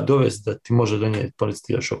koga dovesti da ti može donijeti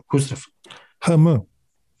pozitivan šok? Kustref?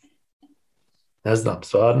 Ne znam,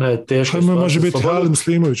 stvarno je teško. Može biti Halid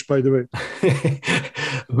Muslimović, by the way.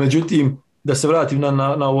 Međutim, da se vratim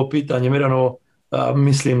na ovo pitanje, Mirano,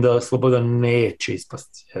 mislim da Sloboda neće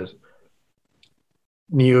ispasti, jer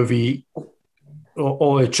ni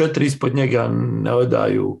ove 4 ispod njega ne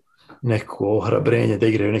odaju neko ohrabrenje da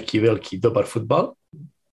igraju neki veliki dobar fudbal.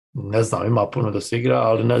 Ne znam, ima puno da se igra,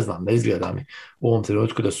 ali ne znam, ne izgleda mi u ovom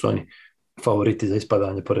trenutku da su oni favoriti za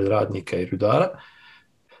ispadanje pored Radnika i Rudara.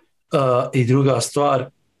 I druga stvar,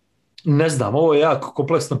 ne znam, ovo je jako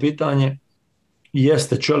kompleksno pitanje.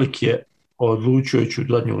 Jeste, Čelik je odlučio ići u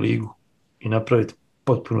zadnju ligu i napraviti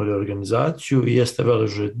potpunu reorganizaciju i jeste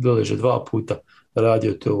Veleže 2 puta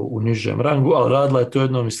radio to u nižem rangu, ali radila je to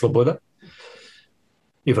jednom i Sloboda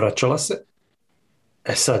i vraćala se.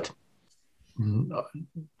 Sad,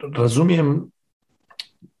 razumijem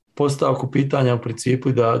postavku pitanja u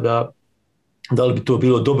principu da li bi to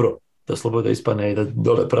bilo dobro da Sloboda ispadne i da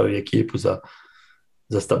dole pravi ekipu za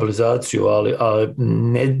stabilizaciju, ali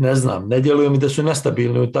ne znam, ne djeluje mi da su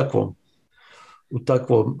nestabilni u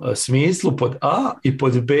takvom smislu pod A, i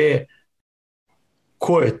pod B,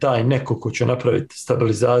 ko je taj neko ko će napraviti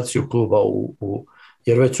stabilizaciju kluba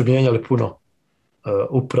jer već su mijenjali puno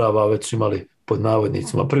uprava, već su imali pod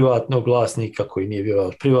navodnicima privatnog vlasnika koji nije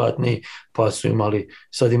bio privatni, pa su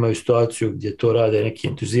sad imaju situaciju gdje to rade neki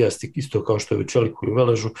entuzijasti, isto kao što je u Čeliku i u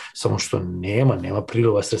Veležu, samo što nema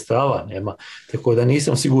prilova sredstava, nema, tako da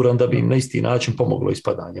nisam siguran da bi im na isti način pomoglo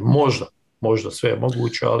ispadanje. Možda sve je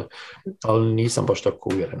moguće, ali nisam baš tako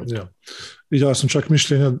uvjeren. Ja sam čak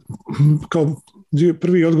mišljenja, kao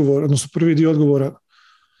prvi dio odgovora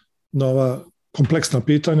na ova kompleksna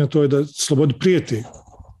pitanja, to je da Slobodi prijeti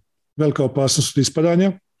velika opasnost od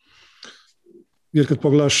ispadanja, jer kad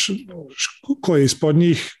pogledaš ko je ispod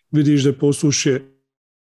njih, vidiš da je Posušje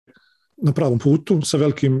na pravom putu, sa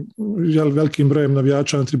velikim brojem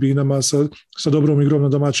navijača na tribinama, sa dobrom igrom na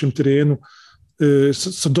domaćem terenu,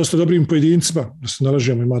 sa dosta dobrim pojedincima, da se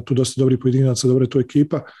nalažemo, ima tu dosta dobrih pojedinaca, dobra je to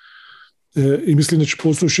ekipa, i mislim da će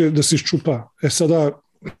Posušje da se iščupa. Sada,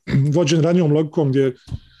 vođen ranijom logikom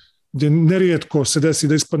gdje nerijetko se desi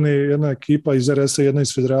da ispadne jedna ekipa iz RS-a, jedna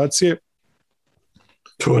iz federacije.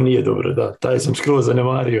 To nije dobro, da. Taj sam skroz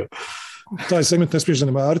zanemario. Taj segment ne smiješ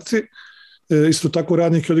zanemariti. Isto tako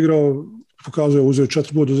Radnik je odigrao, uzeo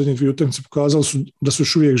 4 boda u zadnjih 2 utakmice, pokazali su da su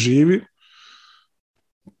još uvijek živi.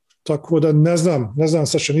 Tako da ne znam,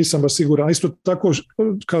 Saša, nisam baš siguran. Isto tako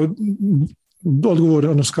kao odgovor,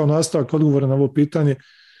 odnosno kao nastavak odgovora na ovo pitanje,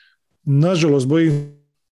 nažalost bojim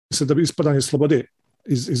se da bi ispadanje Slobode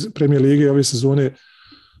iz Premijer lige ove sezone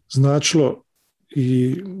značilo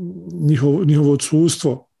i njihovo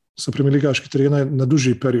odsustvo sa premijerligaških terena na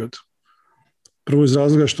duži period. Prvo iz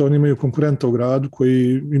razloga što oni imaju konkurenta u gradu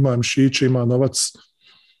koji ima mišiće, ima novac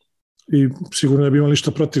i sigurno ne bi imali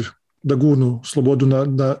ništa protiv da gurnu Slobodu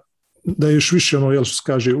da je još više što se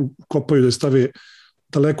kaže, ukopaju, da je stave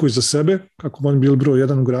daleko iza sebe, kako bi oni bili broj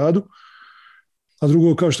 1 u gradu. A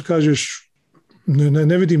drugo, kao što kažeš,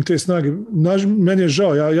 ne vidim te snage. Meni je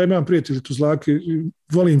žao, ja imam prijatelji Tuzlake,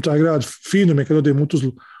 volim taj grad, fino me kad odem u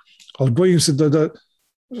Tuzlu, ali bojim se da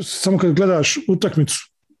samo kad gledaš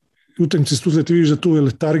utakmici iz Tuzle ti vidiš da tu je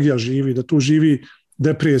letargija živi, da tu živi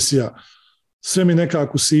depresija, sve mi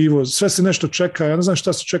nekako sivo, sve se nešto čeka, ja ne znam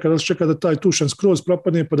šta se čeka, da se čeka da taj Tušan skroz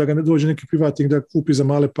propadne, pa da ga ne dođe neki privatnik da kupi za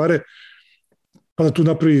male pare, pa da tu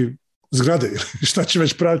napravi zgrade ili šta će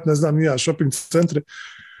već praviti, ne znam ni ja, shopping centre,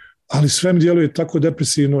 ali sve mi djeluje tako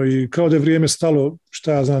depresivno i kao da je vrijeme stalo,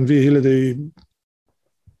 šta ja znam, 2000 i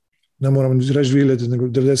ne moram reći 2000, nego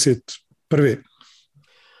 91.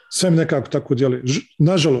 Sve mi nekako tako djeluje.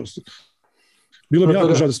 Nažalost, bilo bi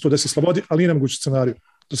jako žao da se to desi Slobodi, ali nije nemogući scenarij.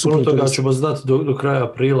 Puno toga ćemo znati do kraja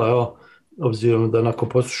aprila, obzirom da nakon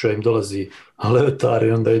Posušja im dolazi Leotar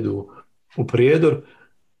i onda idu u Prijedor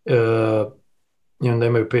i onda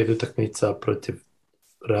imaju 5 utakmica protiv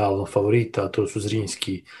realno favorita, to su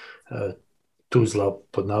Zrinski, Tuzla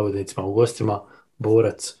pod navodnicima u gostima,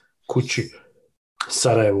 Borac kući,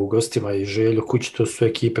 Sarajevo u gostima i Željo kući, to su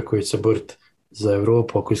ekipe koje će se boriti za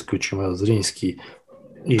Europu, ako isključimo Zrinski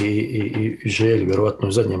i Želju, vjerovatno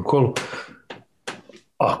u zadnjem kolu.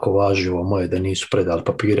 Ako važi ovo moje da nisu predali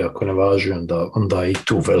papire, ako ne važi, onda i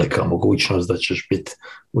tu velika mogućnost da ćeš biti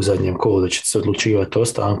u zadnjem kolu, da će se odlučivati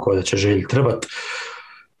ostanku, da će Želji trebati.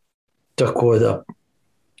 Tako da,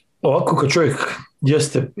 ovako kad čovjek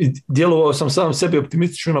jeste, djelovao sam sam sebi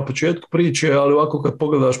optimistično na početku priče, ali ovako kad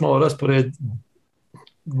pogledaš malo raspored,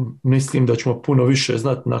 mislim da ćemo puno više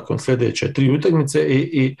znati nakon sljedeće 3 utakmice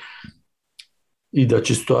i da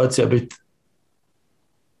će situacija biti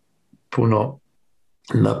puno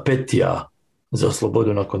napetija za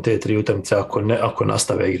Slobodu nakon te 3 utakmice ako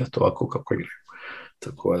nastave igrati ovako kako igraju.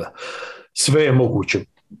 Tako da, sve je moguće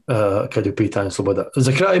kad je u pitanju Sloboda.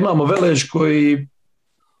 Za kraj imamo Velež koji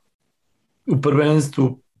u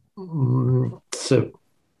prvenstvu se,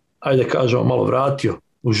 ajde kažemo, malo vratio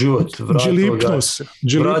u život.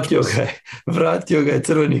 Vratio ga je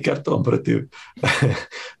crveni karton protiv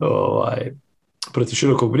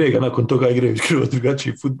Širokog Brijega, nakon toga igraju skroz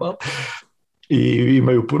drugačiji fudbal i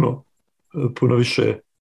imaju puno više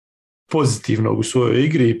pozitivnog u svojoj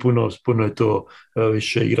igri i puno je to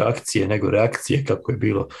više igra akcije nego reakcije kako je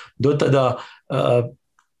bilo do tada.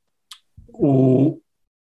 U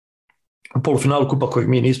polufinalu kupa kojeg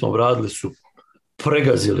mi nismo obradili su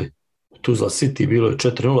pregazili Tuzla City, bilo je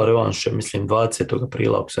 4-0 revanše, mislim 20.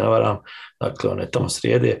 aprila, ako se ne varam, dakle one tamo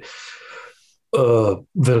srijede.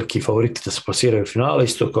 Veliki favoriti da se plasiraju u finale,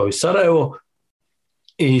 isto kao i Sarajevo,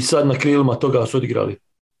 i sad na krilima toga su odigrali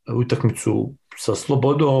utakmicu sa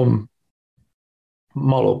Slobodom,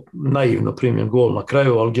 malo naivno primljen gol na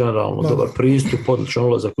kraju, ali generalno dobar pristup, odličan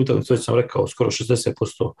ulazak u utakmicu, već sam rekao, skoro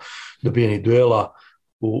 60% dobijenih duela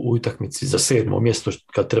u utakmici za 7. mjesto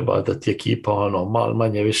kad treba da ti ekipa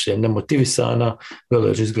manje više nemotivisana.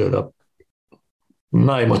 Velež izgleda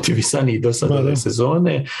najmotivisaniji do sada ove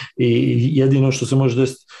sezone i jedino što se može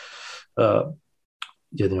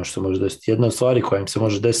desiti jedna od stvari koja im se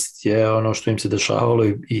može desiti je ono što im se dešavalo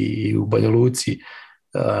i u Banja Luci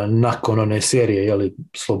nakon one serije, jeli,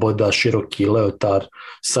 Sloboda, Široki, Leotar,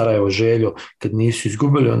 Sarajevo, Željo, kad nisu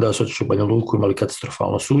izgubili, onda su otišli u Banja Luku, imali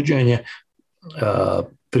katastrofalno suđenje.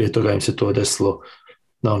 Prije toga im se to desilo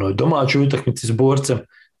na onoj domaćoj utakmici s Borcem.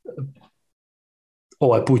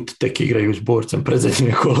 Ovaj put tek igraju s Borcem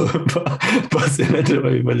predzadnje kolo, pa se ne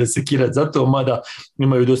trebaju valjda sekirati za to, mada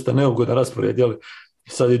imaju dosta neugodan raspored, jeli.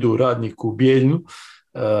 Sad idu Radniku u Bijeljnu,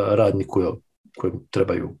 Radniku koji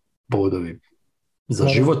trebaju bodovi za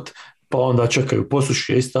život, pa onda čekaju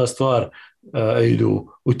Posušje, ista stvar, idu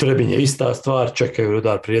u Trebinje, ista stvar, čekaju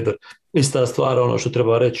Rudar Prijedor, ista stvar, ono što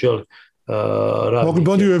treba reći, jel, Mogli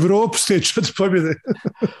bi oni u Evropu steći 4 pobjede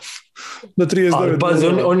na 39. Ali pazi,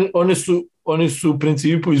 oni su u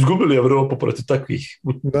principu izgubili Evropu protiv takvih,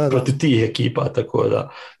 protiv tih ekipa, tako da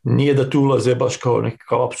nije da tu ulaze baš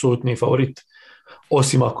kao apsolutni favorit,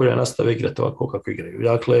 osim ako ne nastave igrati ovako kako igraju.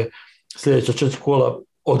 Dakle, sljedeća 4 kola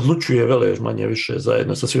odlučuje Velež manje više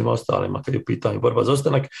zajedno sa svima ostalima kad je u pitanju borba za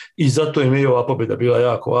ostanak i zato im je ova pobjeda bila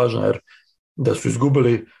jako važna, jer da su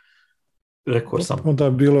izgubili, rekao sam, onda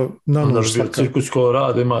bi bilo cirkus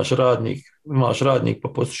Kolorado, imaš Radnik pa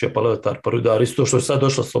Posušje, pa Leotar, pa Rudar, isto što je sad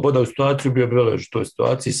došla Sloboda u situaciju, bio bi Velež u toj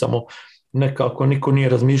situaciji, samo nekako niko nije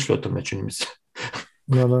razmišljao o tome, čini mi se.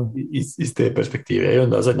 Iz te perspektive. I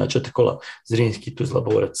onda zadnja 4 kola Zrinski, Tuzla,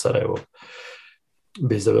 Borac, Sarajevo,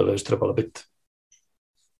 bez da Velež trebala biti,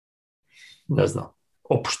 ne znam,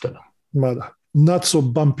 opuštena. Mada. Not so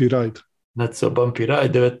bumpy ride. Not so bumpy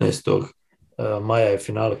ride. 19. maja je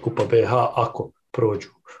finale Kupa BH ako prođu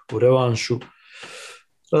u revanšu.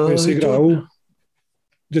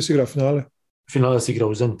 Gdje se igra finale? Finale se igra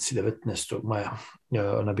u Zenici 19. maja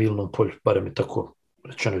na Bilnom polju, barem je tako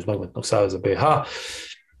rečeno iz Nogometnog saveza BH.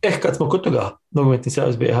 Kad smo kod toga, Nogometni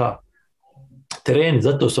savez BH, tereni,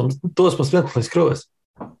 to smo smetnuli skroz.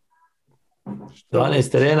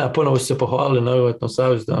 12 terena, ponovo su se pohvalili na Nogometnom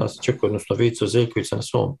savezu da nas očekuje, odnosno Vico Zeljković se na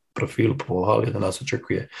svom profilu pohvalio da nas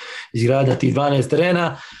očekuje izgradnja tih 12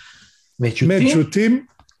 terena. Međutim,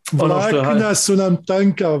 vlakna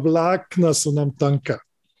su nam tanka.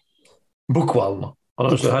 Bukvalno.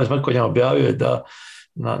 Ono što je Haris Markonja objavio je da,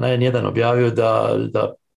 na N1 objavio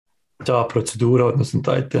da ta procedura, odnosno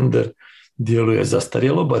taj tender djeluje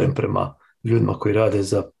zastarjelo, barem prema ljudima koji rade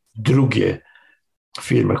za druge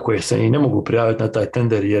firme koje se i ne mogu prijaviti na taj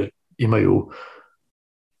tender jer imaju,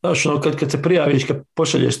 znaš, ono, kad se prijaviš, kad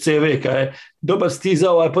pošalješ CV, kad je dobar si ti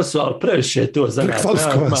za ovaj posao, ali previše je to za nas,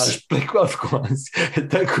 prekvalifikovan si.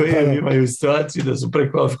 Tako je, imaju situaciju da su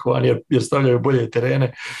prekvalifikovani jer stavljaju bolje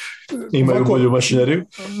terene, imaju bolju mašineriju.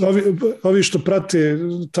 Ovi što prate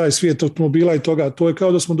taj svijet automobila i toga, to je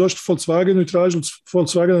kao da smo došli u Volkswagenu i tražili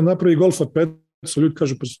Volkswagena napravi Golfa 5, ljudi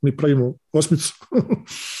kažu pa mi pravimo osmicu.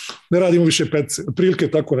 Ne radimo više petce,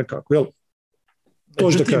 otprilike tako nekako, jel? To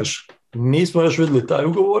da kažeš. Nismo još vidjeli taj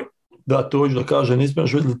ugovor, nismo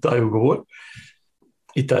još vidjeli taj ugovor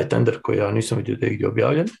i taj tender koji ja nisam vidio da je gdje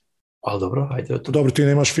objavljen, ali dobro, hajde. Dobro, ti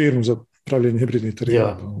nemaš firmu za pravljenje hibridnih terena.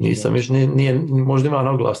 Ja, nisam još, možda ima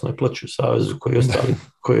na oglasnoj plaću u Savezu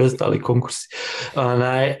koji ostali konkursi.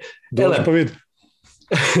 Dođi pa vidi.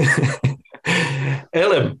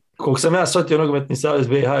 Elem, koliko sam ja shvatio, Nogometni savez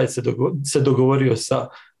BiH se dogovorio sa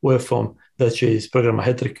UEFA-om da će iz programa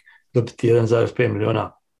Hat-Trick dobiti 1,5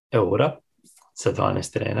 milijuna eura za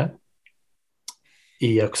 12 terena.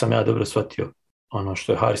 I ako sam ja dobro shvatio ono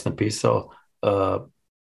što je Haris napisao,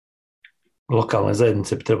 lokalne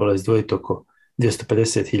zajednice bi trebalo izdvojiti oko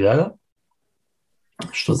 250.000,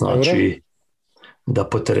 što znači da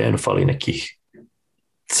po terenu fali nekih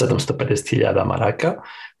 750.000 maraka,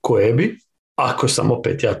 koje bi, ako sam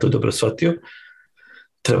opet ja to dobro shvatio,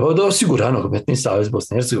 trebao da osigura Nogometni savez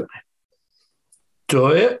Bosne i Hercegovine.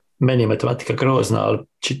 To je, meni je matematika grozna, ali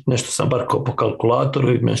nešto sam barkao po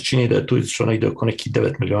kalkulatoru i me čini da je tu izašlo negdje oko nekih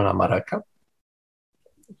 9 milijuna maraka.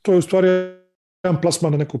 To je u stvari jedan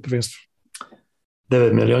plasman na neko prvenstvo.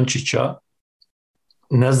 9 miliončića,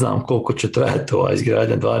 ne znam koliko će trajati ova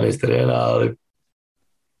izgradnja 12 terena, ali...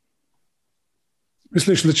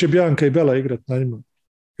 Misliš da će Bjanka i Bela igrati na njima?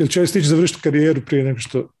 Ili će stići završiti karijeru prije nego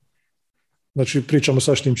što... Znači, pričamo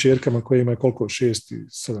sa tim čerkama koje imaju koliko? 6 i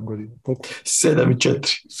 7 godina. Koliko? 7 i 4.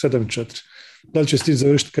 7 i 4. Da li će stići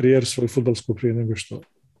završiti karijeru svoju fudbalsku prije nego što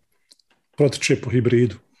protiče po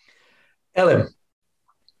hibridu? Elem,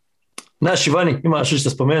 naši vani, imaš što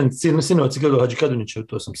spomenuti, sinovac gledao Hadžikadunića,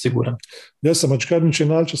 to sam siguran. Ja sam Hadžikadunića i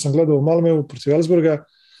Nalića sam gledao u Malmeu protiv Elfsborga,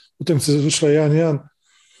 utakmica se završila 1-1.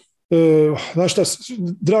 Znaš šta,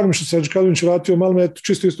 drago mi što se Hadžikadović vratio, malo me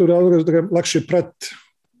čisto isto razloga da ga lakše pratiti,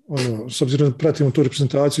 s obzirom da pratimo tu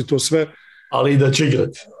reprezentaciju, to sve. Ali i da će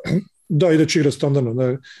igrati. Da, i da će igrati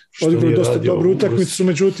standardno. Odigrao je dosta dobru utakmicu,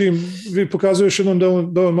 međutim, vi pokazuje još jednom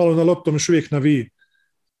da on malo na loptom još uvijek naviji.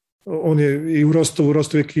 On je i u Rostovu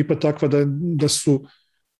ekipa takva da su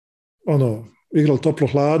igrali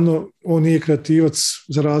toplo-hladno, on nije kreativac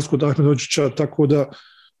za razliku od Ahmedovića, tako da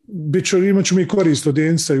imat ćemo i korist od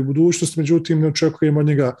Denisa i u budućnosti, međutim ne očekujemo od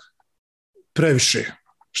njega previše,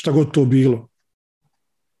 šta god to bilo.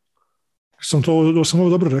 Sam ovo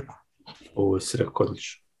dobro rekao. Ovo si rekao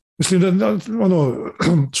odlično. Mislim da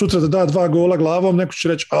sutra da da 2 gola glavom, neko će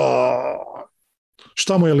reći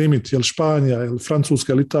šta mu je limit, je li Španija, je li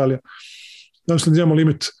Francuska, je li Italija. Ja mislim da imamo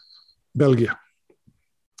limit Belgija,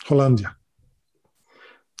 Holandija.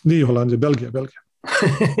 Nije Holandija, Belgija.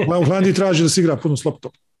 U Holandiji traži da se igra puno s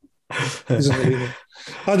loptom.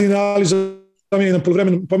 Adin Ali zamijenjen na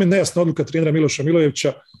poluvremenu, po meni nejasna odluka trenera Miloša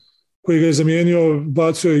Milojevića, koji ga je zamijenio,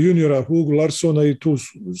 bacio je juniora Hugo Larsona i tu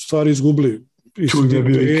stvari izgubili.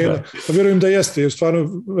 Pa vjerujem da jeste, jer stvarno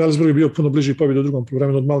Elfsborg je bio puno bliži pobjedi u drugom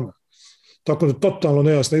poluvremenu od Malmö. Tako da totalno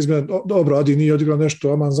nejasna izmjena. Dobro, Adi nije odigrao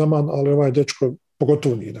nešto aman zaman, ali ovaj dečko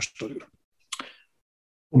pogotovo nije nešto odigrao.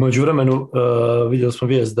 U međuvremenu vidjeli smo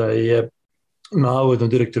vijest da je navodno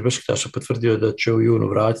direktor Bešiktaša potvrdio da će u junu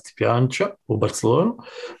vratiti Pjanića u Barcelonu,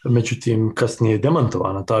 međutim kasnije je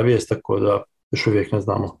demantovana ta vijest, tako da još uvijek ne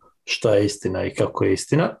znamo šta je istina i kako je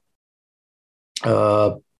istina.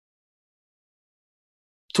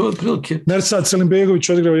 To je otprilike. Nersad Selimbegović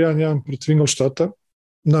odigrao 1-1 protiv Ingolstadta.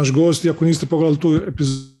 Naš gost, iako niste pogledali tu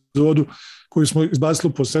epizodu koju smo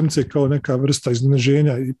izbacili u posebnice kao neka vrsta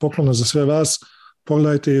iznenađenja i poklona za sve vas,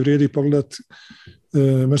 pogledajte i vrijedi pogledati.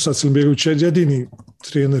 Mersad Selimbegović je jedini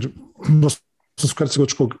trener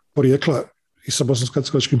bosansko-hercegovačkog porijekla i sa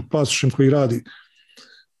bosansko-hercegovačkim pasošem koji radi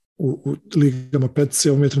u ligama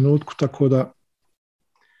petice u ovom trenutku, tako da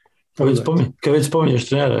kad već spominješ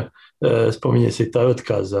trenera, spominje se i taj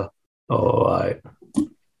otkaz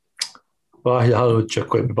Vahida Halilovića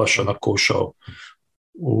koji bi baš onako ušao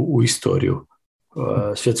u istoriju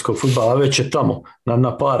svjetskog fudbala, već je tamo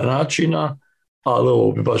na par načina, ali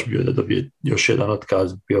ovo bi baš bio da dobije još jedan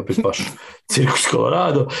otkaz, bio bi baš cirkus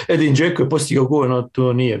Colorado. Edin Dzeko je postigao gol, no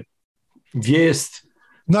to nije vijest.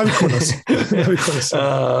 Navikao nas.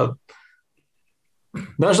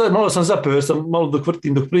 Znaš da, malo sam zapeo, jer sam malo dok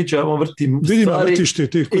pričam, vrtim stvari.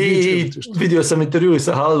 I vidio sam intervju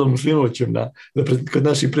sa Halidom Muslimovićem kod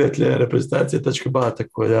naših prijatelja reprezentacija.ba,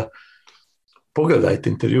 tako da pogledajte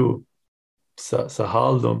intervju sa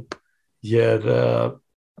Halidom, jer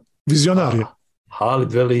vizionar je.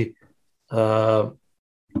 Halid veli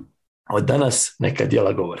od danas neka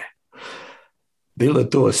djela govore. Bilo je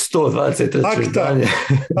to 123. izdanje.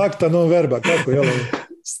 Akta non verba, kako je ovo?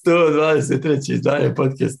 123. izdanje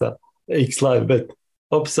podcasta X-Live Bet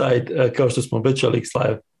Offside. Kao što smo obećali,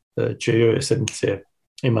 X-Live će i ove sedmice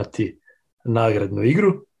imati nagradnu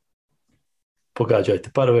igru. Pogađajte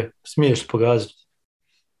parove. Smiješ pogađati?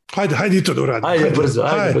 Hajde i to da uradim. Ajde brzo.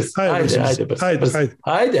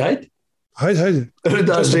 Ajde.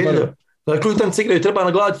 Da, željo. Dakle, tam se igraju, treba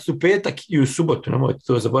nagledati u petak i u subotu, nemojte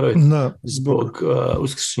to zaboraviti, zbog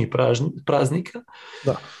uskršnjih praznika.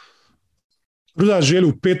 Da. Rudar želi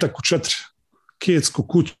u petak u 4. Kecko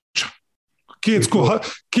kuća.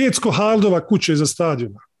 Kecko Haldova kuća iza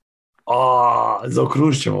stadiona.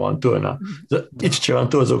 Zaokružit ćemo vam to. Ići će vam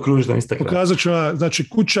to zaokružiti na Instagram. Pokazat ću vam, znači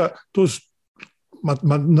kuća, to su,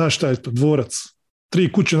 znaš šta je to, dvorac.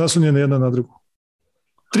 3 kuće naslonjene jedna na drugu.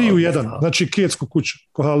 3 u 1, znači Kecko kuća,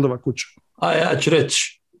 Haldova kuća. A ja ću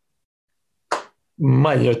reći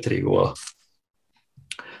manje od 3 gola.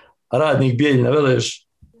 Radnik Bijeljina Velež.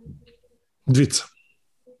 Dvica.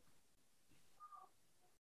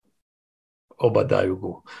 Oba daju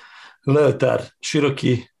gol. Leotar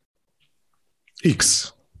Široki. X.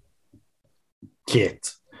 Ket.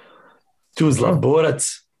 Tuzla Borac.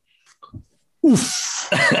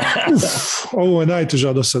 Ovo je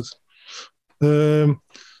najteža do sad.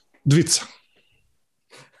 Dvica.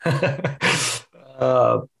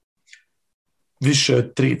 Više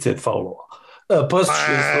od 30 faulova.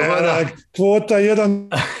 Kvota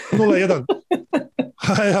 1-0-1.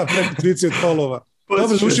 Ja preko 30 faulova.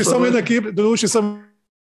 Doduši samo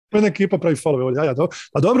jedna ekipa pravi faulove.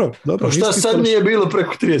 A dobro. Šta sad nije bilo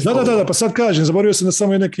preko 30 faulova? Da, pa sad kažem, zaboravio sam da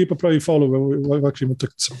samo jedna ekipa pravi faulove u ovakvim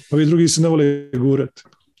utakmicama. Ovi drugi se ne vole gurati.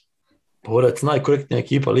 Borac, najkorektnija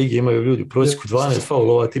ekipa lige, imaju ljudi u prosjeku 12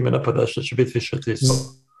 faulova, ti me napadaš što će biti više od 30 faulova.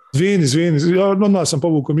 Zvini. Ja odmah sam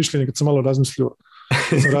povukao mišljenje kad sam malo razmislio.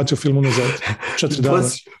 Sam vratio film unazad 4 dana.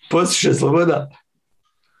 Poslušaj Sloboda.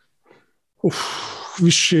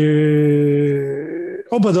 Više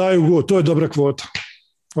oba daju go, to je dobra kvota.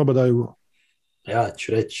 Oba daju go. Ja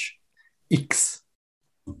ću reći X.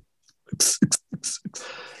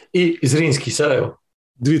 I Zrinski, Sarajevo.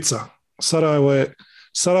 Dvica.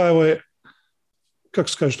 Sarajevo je kako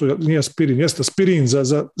se kaže to, nije aspirin, jeste aspirin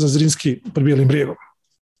za Zrinski pod Bijelim brijegom.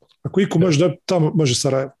 Ako iko može da tamo, može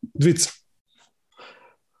Sarajevo. Dvica.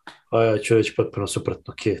 A ja ću reći potpuno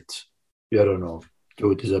suprotno Ket. Jer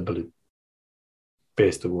ljudi zabili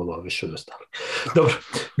 500 golova više od ostalih. Dobro,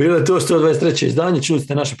 bilo je to 123. izdanje, čuli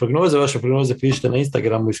ste naše prognoze, vaše prognoze pišite na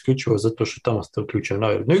Instagramu isključivo zato što tamo ste uključeni na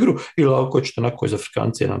narednu igru ili ako hoćete onako iz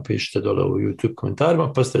Afrikancije nam pišite dole u YouTube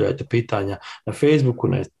komentarima, postavljajte pitanja na Facebooku,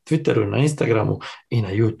 na Twitteru, na Instagramu i na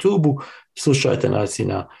YouTubeu, slušajte nas i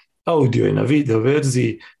na audio i na video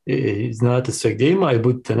verziji i znate sve gdje ima i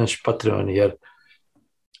budite naši Patreoni jer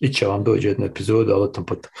i će vam doći jedna epizoda, ali o tom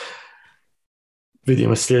potom.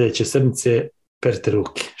 Vidimo sljedeće sedmice. Perte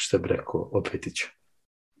ruke, što bi rekao, opet ću.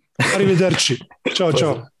 Arrivederci. Ćao,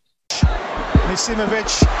 čao.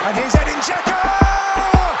 Misimovic, and here's Edin Dzeko!